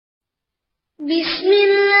بسم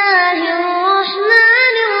الله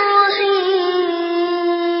الرحمن الرحيم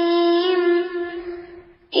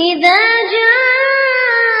إذا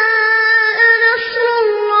جاء نصر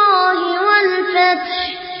الله والفتح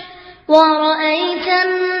ورأيت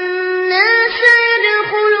الناس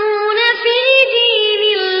يدخلون في دين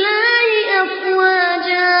الله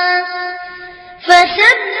أفواجا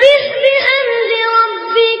فسبح بحمد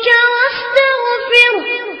ربك واستغفره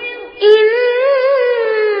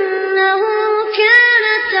إنه كان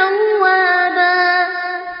توابا.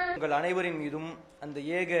 உங்கள் அனைவரின் மீதும் அந்த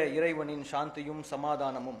ஏக இறைவனின் சாந்தியும்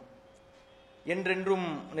சமாதானமும் என்றென்றும்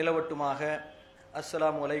நிலவட்டுமாக.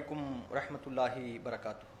 அஸ்ஸலாமு அலைக்கும் ரஹ்மத்துல்லாஹி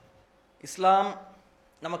பரகாத்து. இஸ்லாம்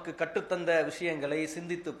நமக்கு கற்றுத்தந்த விஷயங்களை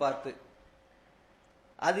சிந்தித்து பார்த்து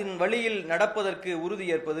அதன் வழியில் நடப்பதற்கு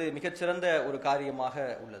உறுதியேற்பது மிகச்சிறந்த ஒரு காரியமாக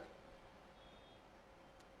உள்ளது.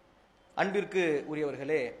 அன்பிற்கு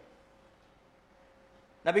உரியவர்களே,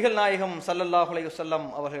 நபிகள் நாயகம் ஸல்லல்லாஹு அலைஹி வஸல்லம்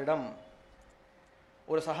அவர்களிடம்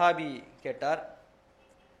ஒரு சஹாபி கேட்டார்,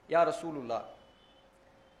 யா ரசூலுல்லாஹ்,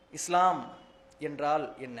 இஸ்லாம் என்றால்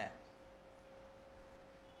என்ன?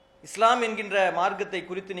 இஸ்லாம் என்கின்ற மார்க்கத்தை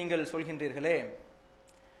குறித்து நீங்கள் சொல்கின்றீர்களே,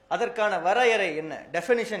 அதற்கான வரையறை என்ன,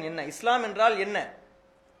 டெஃபினிஷன் என்ன, இஸ்லாம் என்றால் என்ன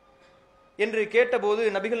என்று கேட்டபோது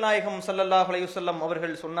நபிகள் நாயகம் ஸல்லல்லாஹு அலைஹி வஸல்லம்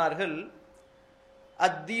அவர்கள் சொன்னார்கள்,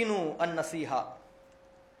 அத்தீனு அன் நசீஹா,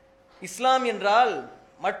 இஸ்லாம் என்றால்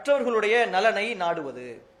மற்றவர்களுடைய நலனை நாடுவது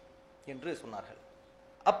என்று சொன்னார்கள்.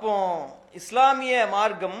 அப்போ இஸ்லாமிய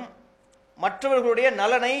மார்க்கம் மற்றவர்களுடைய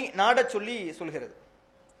நலனை நாடச் சொல்லி சொல்கிறது.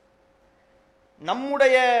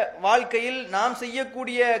 நம்முடைய வாழ்க்கையில் நாம்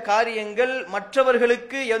செய்யக்கூடிய காரியங்கள்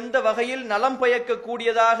மற்றவர்களுக்கு எந்த வகையில் நலம்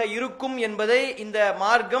பயக்கக்கூடியதாக இருக்கும் என்பதை இந்த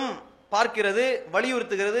மார்க்கம் பார்க்கிறது,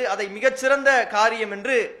 வலியுறுத்துகிறது. அதை மிகச்சிறந்த காரியம்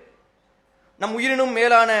என்று நம் உயிரினும்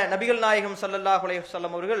மேலான நபிகள் நாயகம் ஸல்லல்லாஹு அலைஹி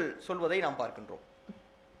வஸல்லம் அவர்கள் சொல்வதை நாம் பார்க்கின்றோம்.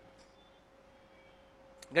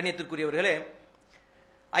 கண்ணியத்திற்குரியவர்களே,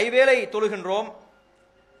 ஐவேளை தொழுகின்றோம்,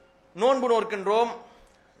 நோன்பு நோக்கின்றோம்,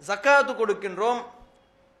 ஜக்காத்து கொடுக்கின்றோம்,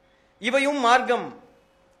 இவையும் மார்க்கம்.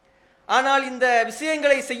 ஆனால் இந்த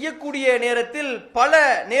விஷயங்களை செய்யக்கூடிய நேரத்தில் பல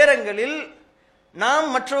நேரங்களில் நாம்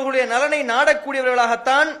மற்றவர்களுடைய நலனை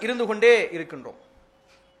நாடக்கூடியவர்களாகத்தான் இருந்து கொண்டே இருக்கின்றோம்.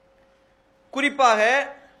 குறிப்பாக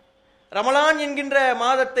ரமலான் என்கின்ற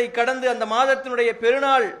மாதத்தை கடந்து அந்த மாதத்தினுடைய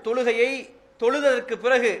பெருநாள் தொழுகையை தொழுதற்கு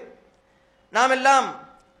பிறகு நாம் எல்லாம்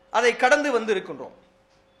அதை கடந்து வந்து இருக்கின்றோம்.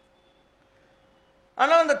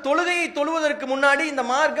 ஆனால் அந்த தொழுகையை தொழுவதற்கு முன்னாடி இந்த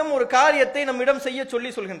மார்க்கம் ஒரு காரியத்தை நம்மிடம் செய்ய சொல்லி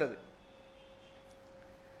சொல்கின்றது.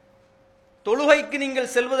 தொழுகைக்கு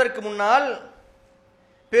நீங்கள் செல்வதற்கு முன்னால்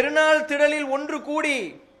பெருநாள் திடலில் ஒன்று கூடி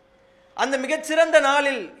அந்த மிகச்சிறந்த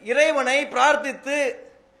நாளில் இறைவனை பிரார்த்தித்து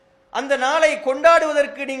அந்த நாளை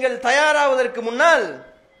கொண்டாடுவதற்கு நீங்கள் தயாராவதற்கு முன்னால்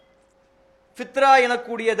ஃபித்ரா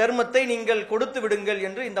எனக்கூடிய தர்மத்தை நீங்கள் கொடுத்து விடுங்கள்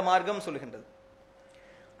என்று இந்த மார்க்கம் சொல்கின்றது.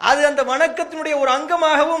 அது அந்த வணக்கத்தினுடைய ஒரு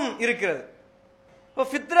அங்கமாகவும் இருக்கிறது. இப்போ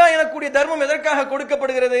ஃபித்ரா எனக்கூடிய தர்மம் எதற்காக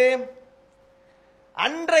கொடுக்கப்படுகிறது?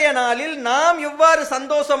 அன்றைய நாளில் நாம் எவ்வாறு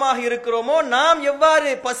சந்தோஷமாக இருக்கிறோமோ, நாம் எவ்வாறு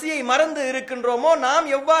பசியை மறந்து இருக்கின்றோமோ, நாம்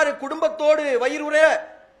எவ்வாறு குடும்பத்தோடு வயிறுற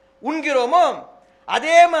உண்கிறோமோ,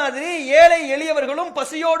 அதே மாதிரி ஏழை எளியவர்களும்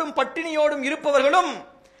பசியோடும் பட்டினியோடும் இருப்பவர்களும்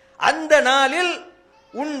அந்த நாளில்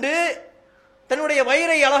உண்டு தன்னுடைய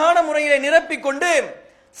வயிறை அழகான முறையிலே நிரப்பிக் கொண்டு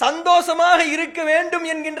சந்தோஷமாக இருக்க வேண்டும்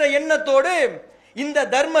என்கின்ற எண்ணத்தோடு இந்த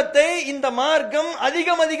தர்மத்தை இந்த மார்க்கம்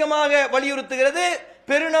அதிகமாக வலியுறுத்துகிறது.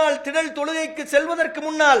 பெருநாள் திடல் தொழுகைக்கு செல்வதற்கு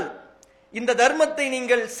முன்னால் இந்த தர்மத்தை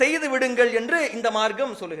நீங்கள் செய்து விடுங்கள் என்று இந்த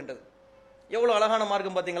மார்க்கம் சொல்லுகின்றது. எவ்வளவு அழகான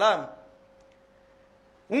மார்க்கம் பார்த்தீங்களா?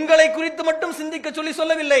 உங்களை குறித்து மட்டும் சிந்திக்க சொல்லி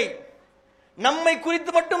சொல்லவில்லை, நம்மை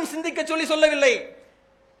குறித்து மட்டும் சிந்திக்க சொல்லி சொல்லவில்லை,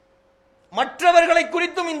 மற்றவர்களை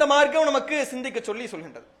குறித்தும் இந்த மார்க்கம் நமக்கு சிந்திக்க சொல்லி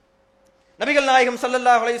சொல்கின்றது. நபிகள் நாயகம்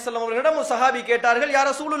ஸல்லல்லாஹு அலைஹி வஸல்லம் அவர்களிடம் ஒரு சஹாபி கேட்டார்கள், யா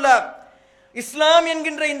ரசூலுல்லாஹ், இஸ்லாம்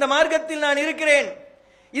என்கின்ற இந்த மார்க்கத்தில் நான் இருக்கிறேன்,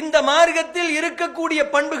 இந்த மார்க்கத்தில் இருக்கக்கூடிய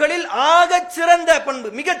பண்புகளில் ஆகச் சிறந்த பண்பு,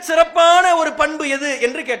 மிகச் சிறப்பான ஒரு பண்பு எது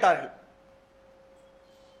என்று கேட்டார்கள்.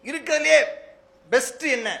 இருக்கிறதுலே பெஸ்ட்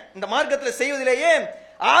என்ன, இந்த மார்க்கத்தில் செய்வதிலேயே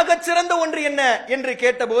ஆகச் சிறந்த ஒன்று என்ன என்று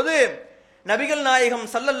கேட்டபோது நபிகள் நாயகம்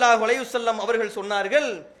ஸல்லல்லாஹு அலைஹி வஸல்லம் அவர்கள் சொன்னார்கள்,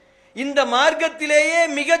 இந்த மார்க்கத்திலேயே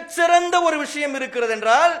மிகச்சிறந்த ஒரு விஷயம் இருக்கிறது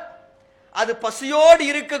என்றால் அது பசியோடு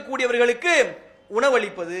இருக்கக்கூடியவர்களுக்கு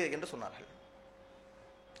உணவளிப்பது என்று சொன்னார்கள்.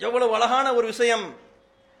 எவ்வளவு அழகான ஒரு விஷயம்!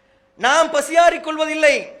 நாம் பசியாறிக்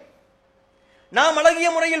கொள்வதில்லை, நாம் அழகிய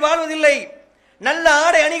முறையில் வாழ்வதில்லை, நல்ல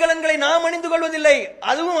ஆடை அணிகலன்களை நாம் அணிந்து கொள்வதில்லை,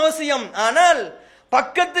 அதுவும் அவசியம். ஆனால்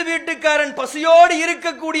பக்கத்து வீட்டுக்காரன் பசியோடு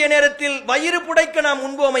இருக்கக்கூடிய நேரத்தில் வயிறு புடைக்க நாம்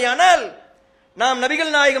உண்போமையானால் நாம்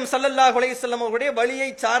நபிகள் நாயகம் ஸல்லல்லாஹு அலைஹி வஸல்லம் அவர்களுடைய வழியை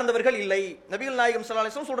சார்ந்தவர்கள் இல்லை. நபிகள் நாயகம் ஸல்லல்லாஹு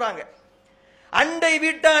அலைஹி வஸல்லம் சொல்றாங்க, அண்டை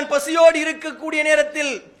வீட்டான் பசியோடு இருக்கக்கூடிய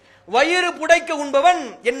நேரத்தில் வயிறு புடைக்க உண்பவன்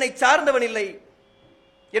என்னை சார்ந்தவன் இல்லை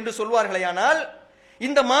என்று சொல்வார்களேயானால்,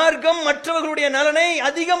 இந்த மார்க்கம் மற்றவர்களுடைய நலனை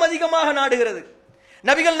அதிகமாக நாடுகிறது.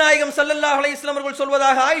 நபிகள் நாயகம் ஸல்லல்லாஹு அலைஹி வஸல்லம் அவர்கள்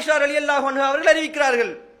சொல்வதாக ஆயிஷா ரலியல்லாஹு அன்ஹா அவர்கள்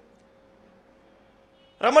அறிவிக்கிறார்கள்.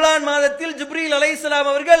 ரமலான் மாதத்தில் ஜிப்ரீல் அலைஹிஸ்ஸலாம்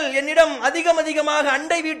அவர்கள் என்னிடம் அதிகமாக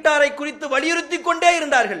அண்டை வீட்டாரை குறித்து வலியுறுத்தி கொண்டே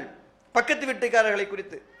இருந்தார்கள். பக்கத்து வீட்டுக்காரர்களை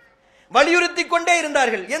குறித்து வலியுறுத்தி கொண்டே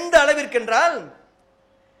இருந்தார்கள். எந்த அளவிற்கென்றால்,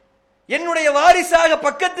 என்னுடைய வாரிசாக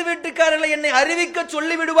பக்கத்து வீட்டுக்காரர்களை என்னை அறிவிக்க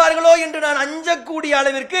சொல்லி விடுவார்களோ என்று நான் அஞ்சக்கூடிய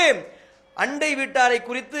அளவிற்கு அண்டை வீட்டாரை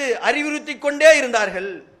குறித்து அறிவுறுத்தி கொண்டே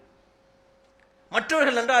இருந்தார்கள்.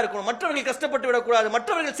 மற்றவர்கள் நன்றா இருக்கணும், மற்றவர்கள் கஷ்டப்பட்டு விடக்கூடாது,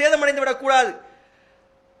 மற்றவர்கள் சேதமடைந்து விடக்கூடாது,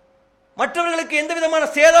 மற்றவர்களுக்கு எந்த விதமான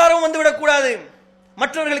சேதாரமும் வந்துவிடக்கூடாது,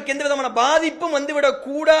 மற்றவர்களுக்கு எந்த விதமான பாதிப்பும் வந்துவிடக்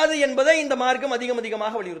கூடாது என்பதை இந்த மார்க்கம்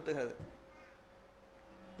அதிகமாக வலியுறுத்துகிறது.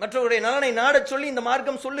 மற்றவருடைய நலனை நாடச் சொல்லி இந்த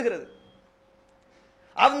மார்க்கம் சொல்லுகிறது.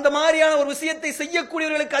 அந்த மாதிரியான ஒரு விஷயத்தை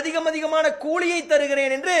செய்யக்கூடியவர்களுக்கு அதிகமான கூலியை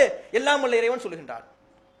தருகிறேன் என்று எல்லாம் வல்ல இறைவன் சொல்லுகின்றார்.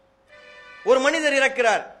 ஒரு மனிதர்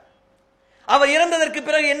இறக்கிறார். அவர் இறந்ததற்கு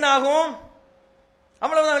பிறகு என்ன ஆகும்?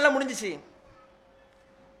 அவ்வளவுதான், எல்லாம் முடிஞ்சிச்சு.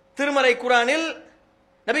 திருமறை குர்ஆனில்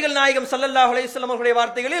நபிகள் நாயகம் ஸல்லல்லாஹு அலைஹி வஸல்லம் அவர்களுடைய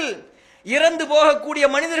வார்த்தைகளில் இறந்து போகக்கூடிய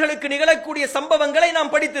மனிதர்களுக்கு நிகழக்கூடிய சம்பவங்களை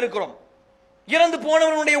நாம் படித்திருக்கிறோம். இறந்து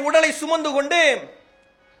போனவனுடைய உடலை சுமந்து கொண்டு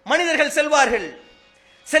மனிதர்கள் செல்வார்கள்.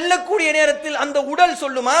 செல்லக்கூடிய நேரத்தில் அந்த உடல்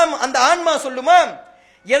சொல்லுமாம், அந்த ஆன்மா சொல்லுமாம்,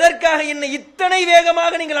 எதற்காக என்னை இத்தனை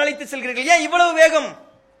வேகமாக நீங்கள் அழைத்து செல்கிறீர்கள்? ஏன் இவ்வளவு வேகம்?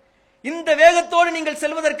 இந்த வேகத்தோடு நீங்கள்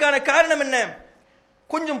செல்வதற்கான காரணம் என்ன?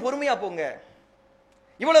 கொஞ்சம் பொறுமையா போங்க,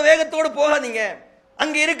 இவ்வளவு வேகத்தோடு போகாதீங்க.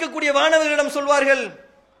 அங்க இருக்கக்கூடிய வானவர்களிடம் சொல்வார்கள்,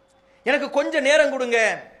 எனக்கு கொஞ்சம் நேரம் கொடுங்க,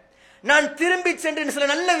 நான் திரும்பி சென்று சில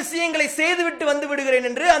நல்ல விஷயங்களை செய்துவிட்டு வந்து விடுகிறேன்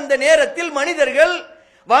என்று அந்த நேரத்தில் மனிதர்கள்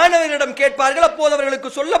வானவர்களிடம் கேட்பார்கள். அப்போது அவர்களுக்கு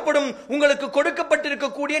சொல்லப்படும், உங்களுக்கு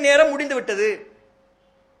கொடுக்கப்பட்டிருக்கக்கூடிய நேரம் முடிந்து விட்டது,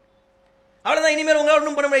 அவ்வளவுதான், இனிமேல் உங்களால்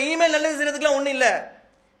ஒன்றும் பண்ண முடியாது, இனிமேல் நல்லது செய்யறதுக்குலாம் ஒன்றும் இல்லை,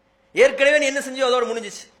 ஏற்கனவே நீ என்ன செஞ்சோ அதோடு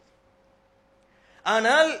முடிஞ்சிச்சு.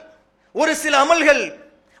 ஆனால் ஒரு சில அமல்கள்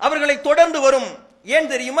அவர்களை தொடர்ந்து வரும்.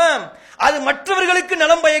 ஏன் தெரியுமா? அது மற்றவர்களுக்கு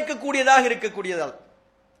நலம் பயக்கக்கூடியதாக இருக்கக்கூடியதால்.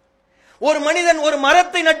 ஒரு மனிதன் ஒரு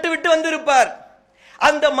மரத்தை நட்டுவிட்டு வந்திருப்பார்.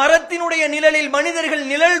 அந்த மரத்தினுடைய நிழலில் மனிதர்கள்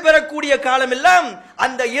நிழல் பெறக்கூடிய காலமெல்லாம்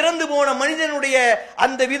அந்த இறந்து போன மனிதனுடைய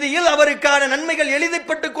அந்த விதியில் அவருக்கான நன்மைகள்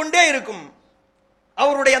எழுதப்பட்டு கொண்டே இருக்கும்.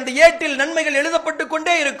 அவருடைய அந்த ஏட்டில் நன்மைகள் எழுதப்பட்டு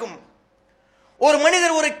கொண்டே இருக்கும். ஒரு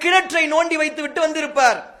மனிதர் ஒரு கிணற்றை நோண்டி வைத்து விட்டு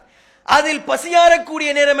வந்திருப்பார். அதில் பசியாரக்கூடிய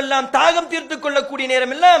நேரமெல்லாம், தாகம் தீர்த்துக் கொள்ளக்கூடிய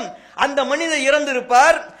நேரமெல்லாம் அந்த மனிதர்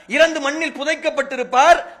இறந்திருப்பார். இறந்து மண்ணில்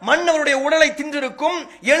புதைக்கப்பட்டிருப்பார். மண் அவருடைய உடலை தின்றிருக்கும்.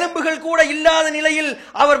 எலும்புகள் கூட இல்லாத நிலையில்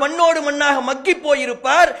அவர் மண்ணோடு மண்ணாக மக்கி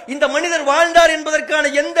போயிருப்பார். இந்த மனிதர் வாழ்ந்தார் என்பதற்கான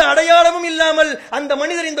எந்த அடையாளமும் இல்லாமல் அந்த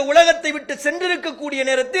மனிதர் இந்த உலகத்தை விட்டு சென்றிருக்கக்கூடிய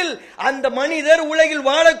நேரத்தில், அந்த மனிதர் உலகில்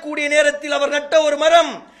வாழக்கூடிய நேரத்தில் அவர் நட்ட ஒரு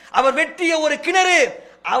மரம், அவர் வெட்டிய ஒரு கிணறு,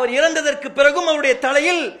 அவர் இறந்ததற்கு பிறகும் அவருடைய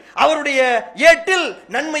தலையில், அவருடைய ஏட்டில்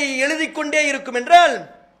நன்மையை எழுதி கொண்டே இருக்கும் என்றால்,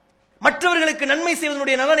 மற்றவர்களுக்கு நன்மை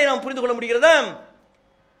செய்வதனுடைய நலனை நாம் புரிந்து கொள்ள முடிகிறதா?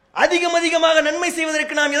 அதிகமாக நன்மை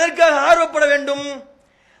செய்வதற்கு நாம் எதற்காக ஆர்வப்பட வேண்டும்?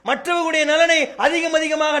 மற்றவர்களுடைய நலனை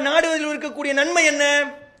அதிகமாக நாடுவதில் இருக்கக்கூடிய நன்மை என்ன?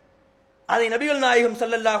 அதை நபிகள் நாயகம்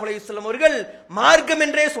ஸல்லல்லாஹு அலைஹி வஸல்லம் அவர்கள் மார்க்கம்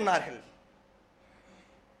என்றே சொன்னார்கள்.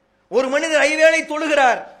 ஒரு மனிதர் ஐவேளை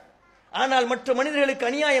தொழுகிறார், ஆனால் மற்ற மனிதர்களுக்கு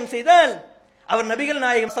அநியாயம் செய்தால் அவர் நபிகள்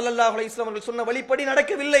நாயகம் ஸல்லல்லாஹு அலைஹி வஸல்லம் அவர்கள் சொன்ன வழிப்படி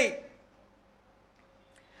நடக்கவில்லை.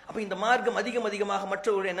 அப்ப இந்த மார்க்கம் அதிகமாக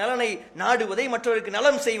மற்றவருடைய நலனை நாடுவதை, மற்றவருக்கு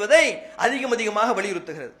நலம் செய்வதை அதிகமாக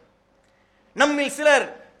வலியுறுத்துகிறது. நம்மில் சிலர்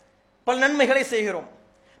பல நன்மைகளை செய்கிறோம்.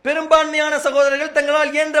 பெரும்பான்மையான சகோதரர்கள்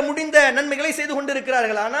தங்களால் இயன்ற முடிந்த நன்மைகளை செய்து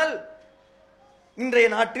கொண்டிருக்கிறார்கள். ஆனால் இன்றைய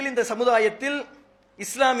நாட்டில், இந்த சமுதாயத்தில்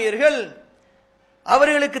இஸ்லாமியர்கள்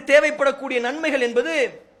அவர்களுக்கு தேவைப்படக்கூடிய நன்மைகள் என்பது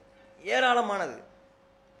ஏராளமானது,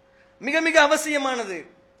 மிக அவசியமானது.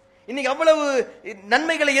 இன்னைக்கு அவ்வளவு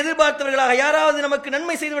நன்மைகளை எதிர்பார்த்தவர்களாக யாராவது நமக்கு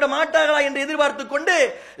நன்மை செய்துவிட மாட்டார்களா என்று எதிர்பார்த்து கொண்டு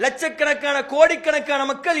லட்சக்கணக்கான கோடிக்கணக்கான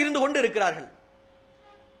மக்கள் இருந்து கொண்டு இருக்கிறார்கள்.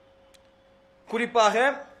 குறிப்பாக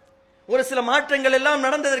ஒரு சில மாற்றங்கள் எல்லாம்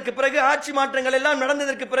நடந்ததற்கு பிறகு, ஆட்சி மாற்றங்கள் எல்லாம்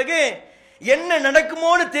நடந்ததற்கு பிறகு என்ன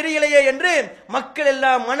நடக்குமோன்னு தெரியலையே என்று மக்கள்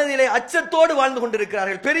எல்லாம் மனதிலே அச்சத்தோடு வாழ்ந்து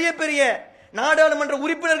கொண்டிருக்கிறார்கள். பெரிய நாடாளுமன்ற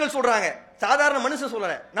உறுப்பினர்கள் சொல்றாங்க, சாதாரண மனுஷன்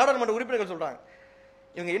சொல்லல, நாடாளுமன்ற உறுப்பினர்கள் சொல்றாங்க,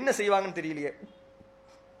 இவங்க என்ன செய்வாங்கன்னு தெரியலையே,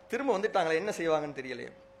 திரும்ப வந்துட்டாங்களே, என்ன செய்வாங்கன்னு தெரியலையே,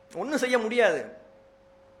 ஒன்னும் செய்ய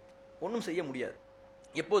முடியாது.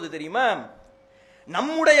 எப்போது தெரியுமா?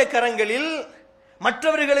 நம்முடைய கரங்களில்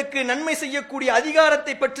மற்றவர்களுக்கு நன்மை செய்யக்கூடிய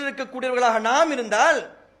அதிகாரத்தை பெற்றிருக்கக்கூடியவர்களாக நாம் இருந்தால்,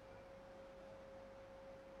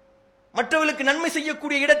 மற்றவர்களுக்கு நன்மை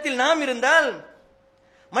செய்யக்கூடிய இடத்தில் நாம் இருந்தால்,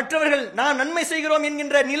 மற்றவர்கள் நாம் நன்மை செய்கிறோம்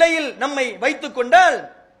என்கின்ற நிலையில் நம்மை வைத்துக் கொண்டால்,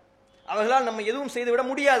 அவர்களால் நம்மை எதுவும் செய்துவிட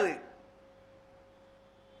முடியாது.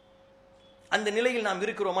 அந்த நிலையில் நாம்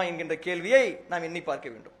இருக்கிறோமா என்கின்ற கேள்வியை நாம் எண்ணி பார்க்க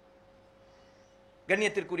வேண்டும்.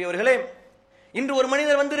 கண்ணியத்திற்குரியவர்களே, இன்று ஒரு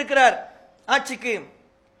மனிதர் வந்திருக்கிறார் ஆட்சிக்கு.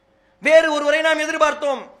 வேறு ஒருவரை நாம்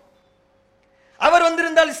எதிர்பார்த்தோம். அவர்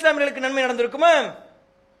வந்திருந்தால் இஸ்லாமியர்களுக்கு நன்மை நடந்திருக்குமா?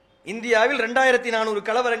 இந்தியாவில் 2400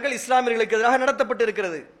 கலவரங்கள் இஸ்லாமியர்களுக்கு எதிராக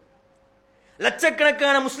நடத்தப்பட்டிருக்கிறது.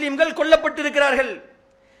 லட்சக்கணக்கான முஸ்லிம்கள் கொல்லப்பட்டிருக்கிறார்கள்.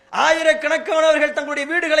 ஆயிரக்கணக்கானவர்கள் தங்களுடைய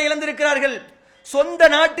வீடுகளை இழந்திருக்கிறார்கள். சொந்த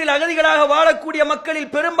நாட்டில் அகதிகளாக வாழக்கூடிய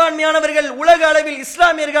மக்களில் பெரும்பான்மையானவர்கள் உலக அளவில்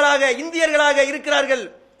இஸ்லாமியர்களாக இந்தியர்களாக இருக்கிறார்கள்.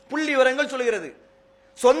 புள்ளி விவரங்கள் சொல்கிறது.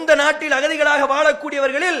 சொந்த நாட்டில் அகதிகளாக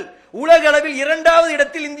வாழக்கூடியவர்களில் உலக அளவில் 2வது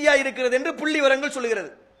இடத்தில் இந்தியா இருக்கிறது என்று புள்ளி விவரங்கள் சொல்கிறது.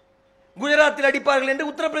 குஜராத்தில் அடிப்பார்கள் என்று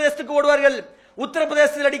உத்தரப்பிரதேசத்துக்கு ஓடுவார்கள்,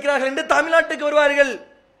 உத்தரப்பிரதேசத்தில் அடிக்கிறார்கள் என்று தமிழ்நாட்டுக்கு வருவார்கள்,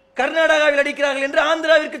 கர்நாடகாவில் அடிக்கிறார்கள் என்று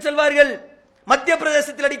ஆந்திராவிற்கு செல்வார்கள், மத்திய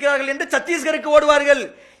பிரதேசத்தில் அடிக்கிறார்கள் என்று சத்தீஸ்கருக்கு ஓடுவார்கள்.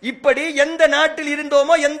 இப்படி எந்த நாட்டில்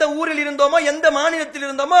இருந்தோமோ, எந்த ஊரில் இருந்தோமோ, எந்த மாநிலத்தில்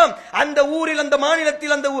இருந்தோமோ, அந்த ஊரில் அந்த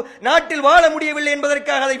மாநிலத்தில் அந்த நாட்டில் வாழ முடியவில்லை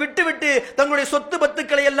என்பதற்காக அதை விட்டுவிட்டு தங்களுடைய சொத்து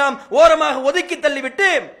பத்துக்களை எல்லாம் ஓரமாக ஒதுக்கி தள்ளிவிட்டு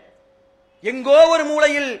எங்கோ ஒரு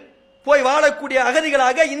மூலையில் போய் வாழக்கூடிய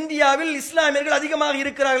அகதிகளாக இந்தியாவில் இஸ்லாமியர்கள் அதிகமாக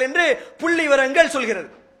இருக்கிறார்கள் என்று புள்ளி விவரங்கள் சொல்கிறது.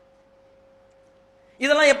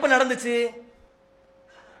 இதெல்லாம் எப்ப நடந்துச்சு?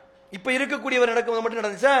 இப்ப இருக்கக்கூடியவர் நடக்கும்போது மட்டும்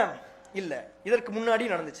நடந்துச்சா? இல்ல, இதற்கு முன்னாடி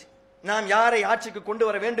நடந்துச்சு. நாம் யாரை ஆட்சிக்கு கொண்டு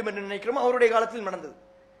வர வேண்டும் என்று நினைக்கிறோமோ அவருடைய காலத்தில் நடந்தது.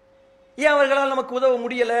 ஏன் அவர்களால் நமக்கு உதவ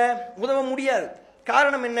முடியல? உதவ முடியாது.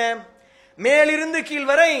 காரணம் என்ன? மேலிருந்து கீழ்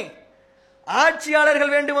வரை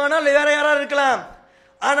ஆட்சியாளர்கள் வேண்டுமானால் வேற யாராவது இருக்கலாம்.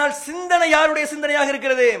 ஆனால் சிந்தனை யாருடைய சிந்தனையாக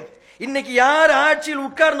இருக்கிறது? இன்னைக்கு யார் ஆட்சியில்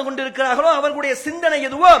உட்கார்ந்து கொண்டிருக்கிறார்களோ அவர்களுடைய சிந்தனை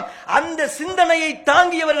எதுவோ அந்த சிந்தனையை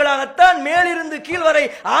தாங்கியவர்களாகத்தான் மேலிருந்து கீழ் வரை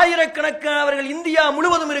ஆயிரக்கணக்கானவர்கள் இந்தியா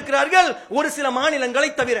முழுவதும் இருக்கிறார்கள், ஒரு சில மாநிலங்களை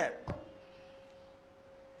தவிர.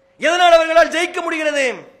 எதனால் அவர்களால் ஜெயிக்க முடிகிறது?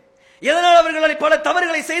 எதனால் அவர்களால் பல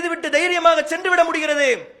தவறுகளை செய்துவிட்டு தைரியமாக சென்றுவிட முடிகிறது?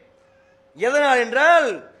 எதனால் என்றால்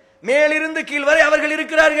மேலிருந்து கீழ் வரை அவர்கள்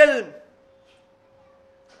இருக்கிறார்கள்.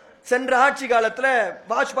 சென்ற ஆட்சி காலத்தில்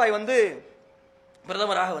வாஜ்பாய் வந்து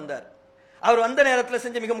பிரதமராக வந்தார். அவர் வந்த நேரத்தில்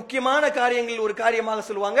செஞ்ச மிக முக்கியமான காரியங்கள் ஒரு காரியமாக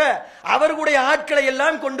சொல்லுவாங்க, அவர்களுடைய ஆட்களை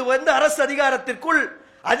எல்லாம் கொண்டு வந்து அரசு அதிகாரத்திற்குள்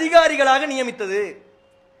அதிகாரிகளாக நியமித்தது.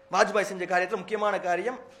 வாஜ்பாய் செஞ்ச காரியத்தில் முக்கியமான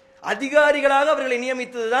காரியம் அதிகாரிகளாக அவர்களை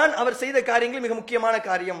நியமித்ததுதான். அவர் செய்த காரியங்கள் மிக முக்கியமான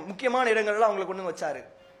காரியம். முக்கியமான இடங்கள்லாம் அவங்களை கொண்டு வச்சாரு.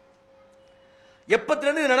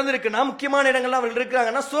 எப்பத்திலிருந்து இது நடந்திருக்குன்னா, முக்கியமான இடங்கள்லாம் அவர்கள்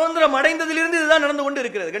இருக்கிறாங்கன்னா சுதந்திரம் அடைந்ததிலிருந்து இதுதான் நடந்து கொண்டு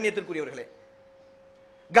இருக்கிறது. கண்ணியத்திற்குரியவர்களே,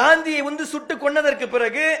 காந்தியை வந்து சுட்டு கொன்னதற்கு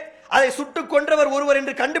பிறகு, அதை சுட்டுக் கொன்றவர் ஒருவர்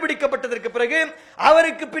என்று கண்டுபிடிக்கப்பட்டதற்கு பிறகு,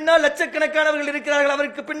 அவருக்கு பின்னால் லட்சக்கணக்கானவர்கள் இருக்கிறார்கள்,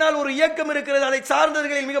 அவருக்கு பின்னால் ஒரு இயக்கம் இருக்கிறது, அதை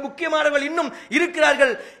சார்ந்தவர்களில் மிக முக்கியமானவர்கள் இன்னும்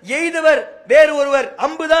இருக்கிறார்கள். எய்தவர் வேறு ஒருவர்,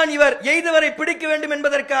 அம்புதான் இவர், எய்தவரை பிடிக்க வேண்டும்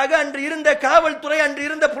என்பதற்காக அன்று இருந்த காவல்துறை, அன்று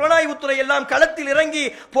இருந்த புலனாய்வுத்துறை எல்லாம் களத்தில் இறங்கி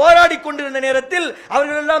போராடி கொண்டிருந்த நேரத்தில்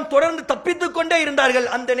அவர்கள் எல்லாம் தொடர்ந்து தப்பித்துக் கொண்டே இருந்தார்கள்.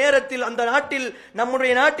 அந்த நேரத்தில் அந்த நாட்டில்,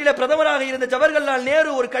 நம்முடைய நாட்டில் பிரதமராக இருந்த ஜவஹர்லால் நேரு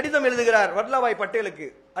ஒரு கடிதம் எழுதுகிறார் வல்லபாய் பட்டேலுக்கு,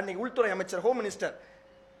 அன்னைக்கு உள்துறை அமைச்சர், ஹோம் மினிஸ்டர்.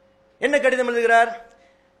 என்ன கடிதம் எழுதுகிறார்?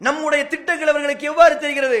 நம்முடைய திட்டங்கள் அவர்களுக்கு எவ்வாறு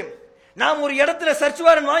தெரிகிறது? நாம் ஒரு இடத்துல சர்ச்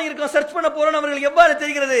வாரண்ட் வாங்கியிருக்கோம், சர்ச் பண்ண போறோம், அவர்களுக்கு எவ்வாறு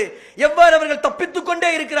தெரிகிறது? எவ்வாறு அவர்கள் தப்பித்துக் கொண்டே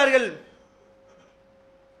இருக்கிறார்கள்?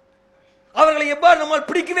 அவர்களை எவ்வாறு நம்மால்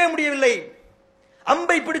பிடிக்கவே முடியவில்லை?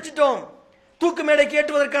 அம்பை பிடிச்சிட்டோம், தூக்கு மேடைக்கு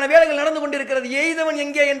ஏற்றுவதற்கான வேலைகள் நடந்து கொண்டிருக்கிறது. எய்தவன்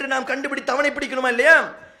எங்கே என்று நாம் கண்டுபிடித்து அவனை பிடிக்கணுமா இல்லையா?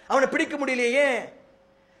 அவனை பிடிக்க முடியலையே,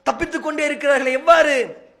 தப்பித்துக் கொண்டே இருக்கிறார்கள், எவ்வாறு?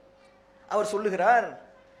 அவர் சொல்லுகிறார்,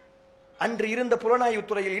 அன்று இருந்த புலனாய்வு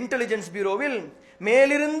துறையில், இன்டெலிஜென்ஸ் பியூரோவில்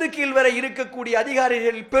மேலிருந்து கீழ் வரை இருக்கக்கூடிய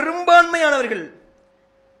அதிகாரிகள் பெரும்பான்மையானவர்கள்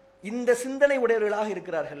இந்த சிந்தனை உடையவர்களாக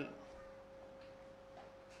இருக்கிறார்கள்.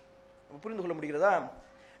 புரிந்து கொள்ள முடிகிறதா?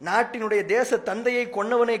 நாட்டினுடைய தேச தந்தையை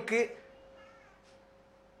கொன்னவனுக்கு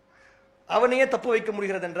அவனையே தப்பு வைக்க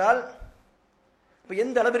முடிகிறது என்றால் இப்ப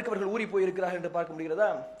எந்த அளவிற்கு அவர்கள் ஊறி போயிருக்கிறார்கள் என்று பார்க்க முடிகிறதா?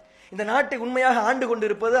 இந்த நாட்டை உண்மையாக ஆண்டு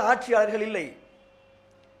கொண்டிருப்பது ஆட்சியாளர்கள் இல்லை,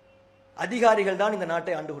 அதிகாரிகள் தான் இந்த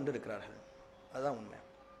நாட்டை ஆண்டு கொண்டிருக்கிறார்கள். அதுதான் உண்மை.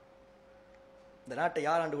 இந்த நாட்டை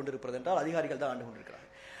யார் ஆண்டு கொண்டிருப்பது என்றால் அதிகாரிகள் தான் ஆண்டு கொண்டிருக்கிறார்கள்.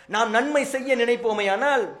 நாம் நன்மை செய்ய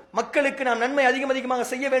நினைப்போமையானால், மக்களுக்கு நாம் நன்மை அதிகமாக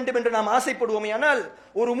செய்ய வேண்டும் என்று நாம் ஆசைப்படுவோமையானால்,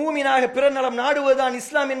 ஒரு மூமினாக பிறர் நலம் நாடுவதுதான்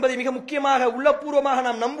இஸ்லாம் என்பதை மிக முக்கியமாக உள்ளபூர்வமாக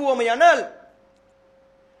நாம் நம்புவோமையானால்,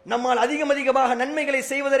 நம்மால் அதிகமாக நன்மைகளை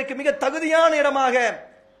செய்வதற்கு மிக தகுதியான இடமாக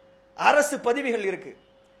அரசு பதவிகள் இருக்கு.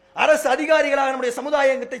 அரசு அதிகாரிகளாக நம்முடைய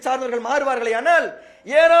சமுதாயத்தை சார்ந்தவர்கள் மாறுவார்களே ஆனால்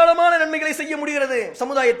ஏராளமான நன்மைகளை செய்ய முடிகிறது.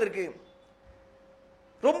 சமுதாயத்திற்கு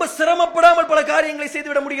ரொம்ப சிரமப்படாமல் பல காரியங்களை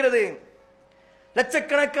செய்துவிட முடிகிறது.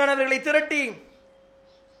 லட்சக்கணக்கானவர்களை திரட்டி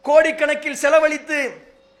கோடிக்கணக்கில் செலவழித்து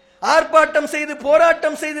ஆர்ப்பாட்டம் செய்து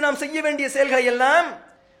போராட்டம் செய்து நாம் செய்ய வேண்டிய செயல்களை எல்லாம்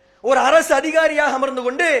ஒரு அரசு அதிகாரியாக அமர்ந்து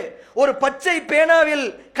கொண்டு ஒரு பச்சை பேனாவில்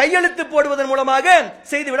கையெழுத்து போடுவதன் மூலமாக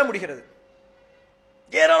செய்துவிட முடிகிறது.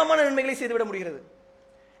 ஏராளமான நன்மைகளை செய்துவிட முடிகிறது.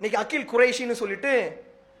 இன்னைக்கு அகில் குரேஷின்னு சொல்லிட்டு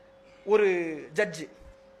ஒரு ஜட்ஜு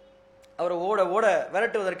அவரை ஓட ஓட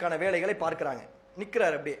விரட்டுவதற்கான வேலைகளை பார்க்கிறாங்க.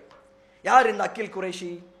 நிற்கிறார் அப்படியே. யார் இந்த அகில்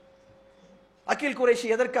குரேஷி? அகில் குரேஷி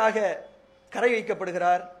எதற்காக கரை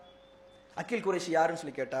வைக்கப்படுகிறார்? அகில் குரேஷி யாருன்னு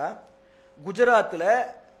சொல்லி கேட்டா, குஜராத்தில்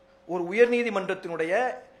ஒரு உயர் நீதிமன்றத்தினுடைய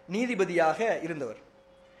நீதிபதியாக இருந்தவர்.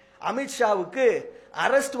 அமித்ஷாவுக்கு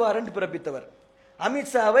அரெஸ்ட் வாரண்ட் பிறப்பித்தவர்.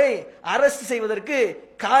 அமித்ஷாவை அரெஸ்ட் செய்வதற்கு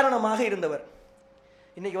காரணமாக இருந்தவர்.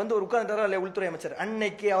 இன்னைக்கு வந்து ஒரு உட்கார்ந்து உள்துறை அமைச்சர்,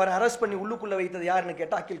 அன்னைக்கு அவர் அரெஸ்ட் பண்ணி உள்ளுக்குள்ள வைத்தது யாருன்னு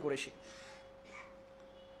கேட்டா அகில் குரேஷி.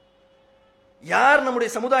 யார் நம்முடைய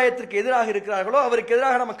சமுதாயத்திற்கு எதிராக இருக்கிறார்களோ அவருக்கு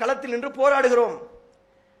எதிராக நம்ம களத்தில் நின்று போராடுகிறோம்,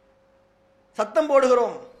 சத்தம்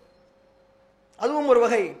போடுகிறோம். அதுவும் ஒரு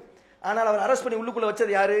வகை. ஆனால் அவர் அரெஸ்ட் பண்ணி உள்ளுக்குள்ள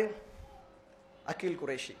வச்சது யாரு? அகில்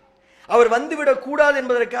குரேஷி. அவர் வந்துவிடக் கூடாது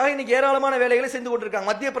என்பதற்காக இன்னைக்கு ஏராளமான வேலைகளை செய்து கொண்டிருக்காங்க.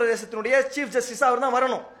 மத்திய பிரதேசத்தினுடைய சீஃப் ஜஸ்டிஸ் அவர் தான்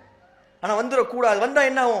வரணும். ஆனா வந்துடக்கூடாது. வந்தா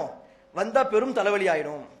என்ன ஆகும்? வந்தா பெரும் தலைவலி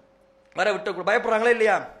ஆயிடும். வர விட்ட பயப்படுறாங்களா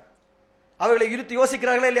இல்லையா? அவர்களை இருத்து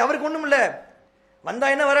யோசிக்கிறார்களா இல்லையா? அவருக்கு ஒண்ணும் இல்ல. வந்தா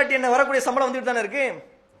என்ன, வராட்டி என்ன, வரக்கூடிய சம்பளம் வந்துட்டு தானே இருக்கு.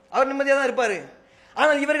 அவர் நிம்மதியா தான் இருப்பாரு.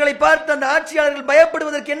 ஆனால் இவர்களை பார்த்து அந்த ஆட்சியாளர்கள்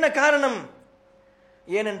பயப்படுவதற்கு என்ன காரணம்?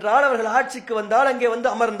 ஏனென்றால் அவர்கள் ஆட்சிக்கு வந்தால், அங்கே வந்து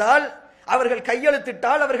அமர்ந்தால், அவர்கள்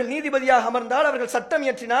கையெழுத்திட்டால், அவர்கள் நீதிபதியாக அமர்ந்தால், அவர்கள் சட்டம்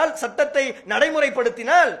இயற்றினால், சட்டத்தை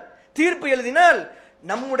நடைமுறைப்படுத்தினால், தீர்ப்பு எழுதினால்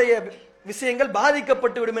நம்முடைய விஷயங்கள்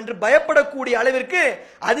பாதிக்கப்பட்டு விடும் என்று பயப்படக்கூடிய அளவிற்கு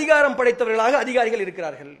அதிகாரம் படைத்தவர்களாக அதிகாரிகள்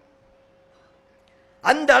இருக்கிறார்கள்.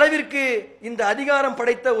 அந்த அளவிற்கு இந்த அதிகாரம்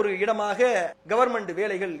படைத்த ஒரு இடமாக கவர்மெண்ட்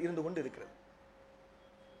வேலைகள் இருந்து கொண்டு இருக்கிறது.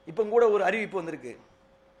 இப்ப கூட ஒரு அறிவிப்பு வந்திருக்கு,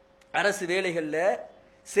 அரசு வேலைகள்ல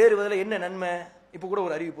சேருவதில் என்ன நன்மை. இப்ப கூட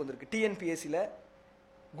ஒரு அறிவிப்பு வந்திருக்கு, டிஎன்பிஎஸ்சில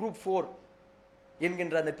குரூப் 4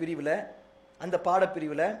 என்கின்ற அந்த பிரிவில், அந்த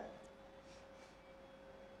பாடப்பிரிவில்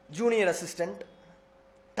ஜூனியர் அசிஸ்டன்ட்,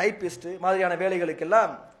 டைப்பிஸ்ட் மாதிரியான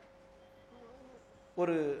வேலைகளுக்கெல்லாம்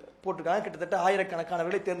ஒரு போட்டிருக்காங்க. கிட்டத்தட்ட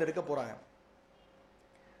ஆயிரக்கணக்கானவர்களை தேர்ந்தெடுக்க போறாங்க.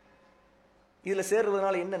 இதுல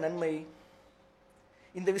சேர்வதனால என்ன நன்மை?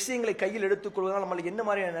 இந்த விஷயங்களை கையில் எடுத்துக் கொள்வதனால் நம்மளுக்கு என்ன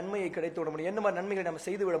மாதிரியான நன்மையை கிடைத்து விட முடியும், என்ன மாதிரி நன்மைகளை நம்ம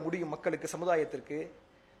செய்துவிட முடியும் மக்களுக்கு, சமுதாயத்திற்கு?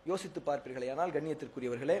 யோசித்து பார்ப்பீர்களே. ஆனால்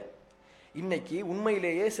கண்ணியத்திற்குரியவர்களே, இன்னைக்கு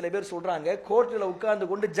உண்மையிலேயே சில பேர் சொல்றாங்க, கோர்ட்டில் உட்கார்ந்து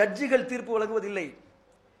கொண்டு ஜட்ஜிகள் தீர்ப்பு வழங்குவதில்லை.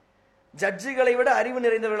 ஜட்ஜிகளை விட அறிவு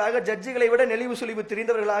நிறைந்தவர்களாக, ஜட்ஜிகளை விட நெளிவு சுழிவு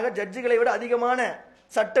தெரிந்தவர்களாக, ஜட்ஜிகளை விட அதிகமான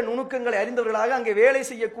சட்ட நுணுக்கங்களை அறிந்தவர்களாக அங்கே வேலை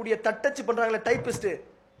செய்யக்கூடிய தட்டச்சு பண்றாங்களே டைப்பிஸ்ட்,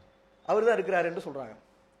 அவர் தான் இருக்கிறார் என்று சொல்றாங்க.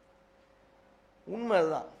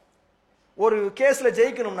 உண்மைதான். ஒரு கேஸ்ல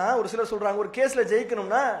ஜெயிக்கணும்னா, ஒரு சிலர் சொல்றாங்க, ஒரு கேஸ்ல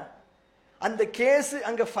ஜெயிக்கணும்னா அந்த கேஸ்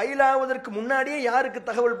அங்க ஃபைல் ஆவதற்கு முன்னாடியே யாருக்கு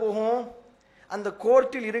தகவல் போகும்? அந்த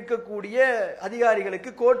கோர்ட்டில் இருக்கக்கூடிய அதிகாரிகளுக்கு,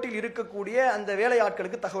 கோர்ட்டில் இருக்கக்கூடிய அந்த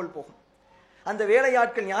வேலையாட்களுக்கு தகவல் போகும். அந்த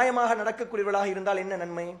வேலையாட்கள் நியாயமாக நடக்கக்கூடியவர்களாக இருந்தால் என்ன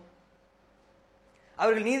நன்மை?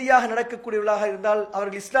 அவர்கள் நீதியாக நடக்கக்கூடியவர்களாக இருந்தால்,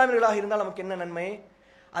 அவர்கள் இஸ்லாமியர்களாக இருந்தால் நமக்கு என்ன நன்மை?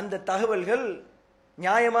 அந்த தகவல்கள்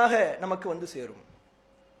நியாயமாக நமக்கு வந்து சேரும்.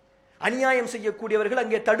 அநியாயம் செய்யக்கூடியவர்கள்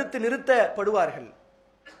அங்கே தடுத்து நிறுத்தப்படுவார்கள்.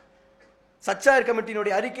 சச்சார்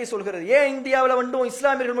கமிட்டியினுடைய அறிக்கை சொல்கிறது, ஏன் இந்தியாவில் மட்டும்